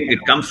 And I think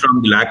it comes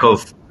from the lack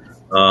of,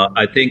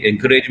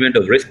 encouragement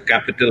of risk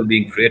capital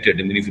being created.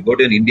 If you go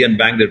to an Indian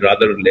bank, they'd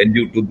rather lend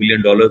you $2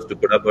 billion to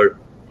put up a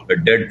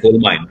dead coal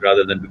mine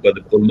rather than because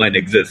the coal mine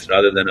exists,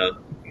 rather than a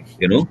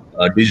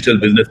digital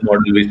business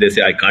model which they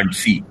say I can't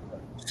see.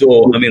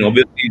 So,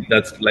 obviously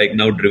that's like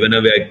now driven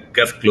away, I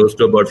guess, close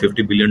to about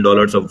 $50 billion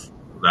of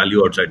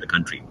value outside the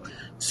country.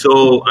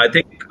 So I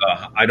think,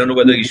 I don't know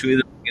whether the issue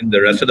is in the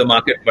rest of the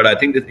market, but I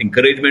think this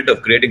encouragement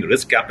of creating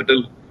risk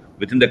capital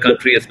within the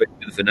country,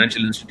 especially the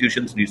financial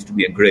institutions, needs to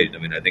be encouraged.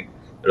 I think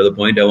that was the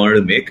point I wanted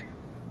to make.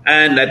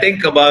 And I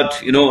think about,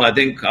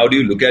 how do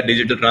you look at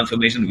digital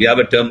transformation? We have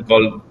a term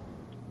called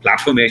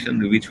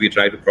platformation, which we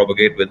try to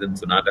propagate within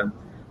Sonata,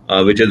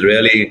 which is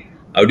really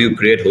how do you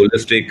create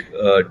holistic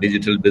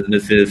digital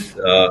businesses,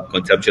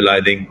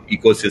 conceptualizing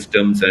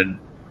ecosystems and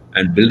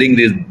building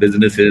these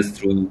businesses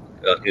through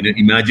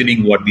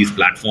imagining what these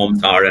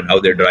platforms are and how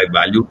they drive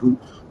value to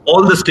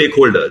all the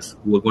stakeholders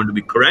who are going to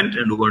be current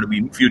and who are going to be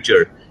in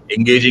future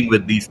engaging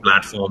with these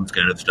platforms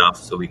kind of stuff.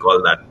 So we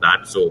call that.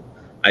 So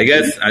I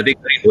think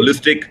very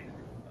holistic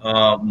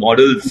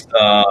models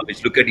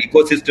which look at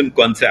ecosystem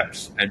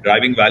concepts and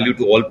driving value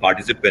to all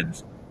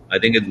participants, I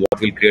think is what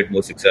will create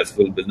more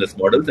successful business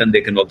models, and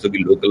they can also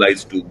be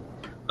localized to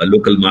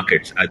local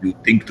markets as you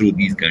think through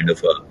these kind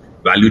of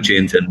value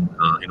chains and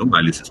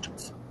value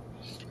systems.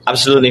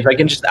 Absolutely. If I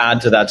can just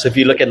add to that, so if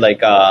you look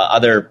at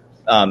other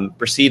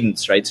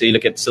precedents, right? So you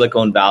look at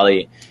Silicon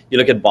Valley, you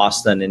look at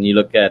Boston, and you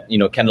look at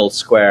Kendall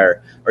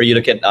Square, or you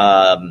look at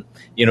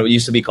it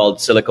used to be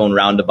called Silicon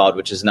Roundabout,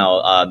 which is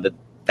now the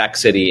tech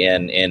city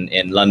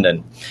in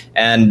London,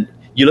 and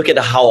you look at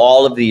how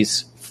all of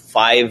these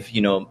five,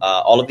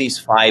 all of these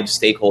five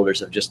stakeholders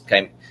have just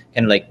kind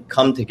of like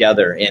come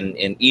together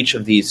in each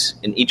of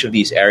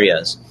these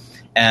areas.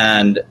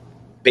 And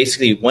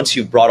basically, once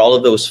you've brought all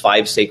of those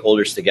five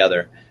stakeholders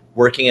together,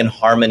 working in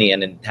harmony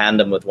and in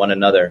tandem with one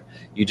another,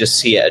 you just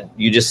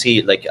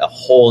see like a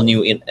whole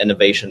new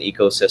innovation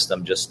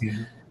ecosystem just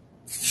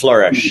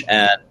flourish.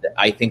 And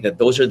I think that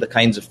those are the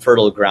kinds of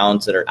fertile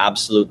grounds that are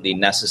absolutely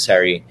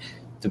necessary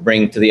to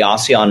bring to the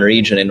ASEAN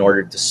region in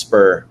order to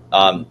spur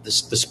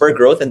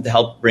growth and to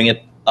help bring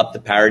it up to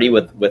parity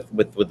with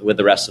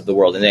the rest of the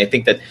world. And I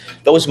think that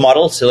those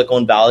models,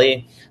 Silicon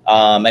Valley,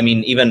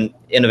 even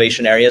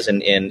innovation areas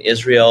in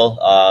Israel,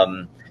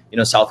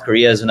 South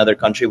Korea is another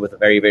country with a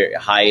very, very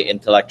high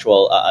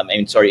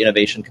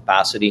innovation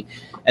capacity.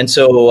 And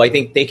so I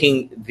think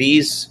taking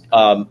these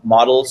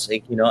models,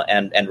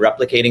 and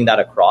replicating that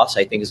across,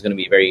 I think is going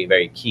to be very,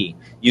 very key,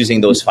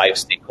 using those five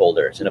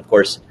stakeholders. And of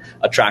course,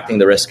 attracting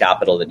the risk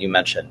capital that you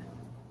mentioned.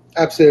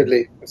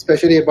 Absolutely.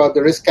 Especially about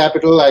the risk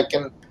capital, I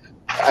can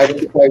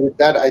identify with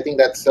that. I think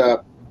that's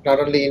not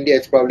only India,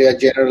 it's probably a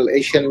general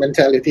Asian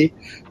mentality.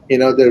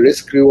 The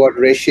risk-reward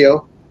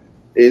ratio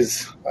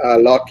is a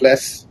lot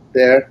less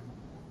there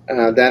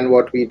than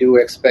what we do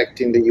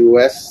expect in the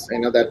US.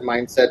 That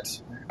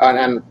mindset,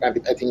 and I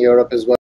think Europe as well.